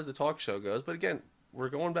as far as the talk show goes. But again, we're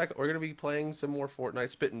going back. We're going to be playing some more Fortnite,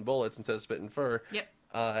 spitting bullets instead of spitting fur. Yep.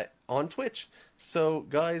 On Twitch. So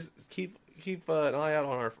guys, keep an eye out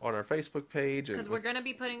on our Facebook page, Because we're gonna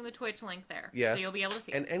be putting the Twitch link there. Yes. So you'll be able to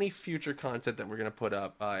see and it. any future content that we're going to put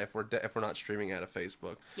up if we're not streaming out of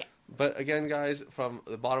Facebook. Yeah. But again, guys, from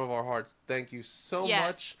the bottom of our hearts, thank you so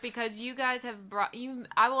much. Because you guys have brought you.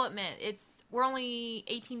 I will admit, we're only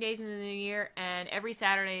 18 days into the new year, and every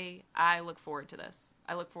Saturday I look forward to this.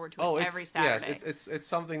 I look forward to it every Saturday. Yes, it's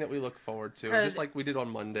something that we look forward to, 'Cause- just like we did on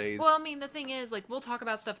Mondays. Well, I mean, the thing is, like, we'll talk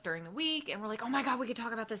about stuff during the week, and we're like, oh my god, we could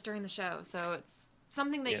talk about this during the show. So it's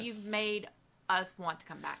something that Yes. you've made us want to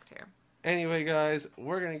come back to. Anyway, guys,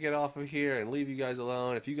 we're going to get off of here and leave you guys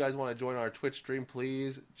alone. If you guys want to join our Twitch stream,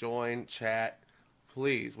 please join, chat.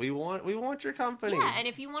 Please. We want your company. Yeah, and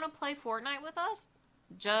if you want to play Fortnite with us,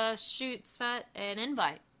 just shoot Svet an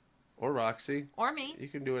invite. Or Roxy. Or me. You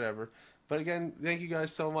can do whatever. But again, thank you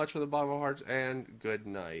guys so much from the bottom of our hearts, and good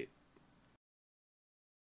night.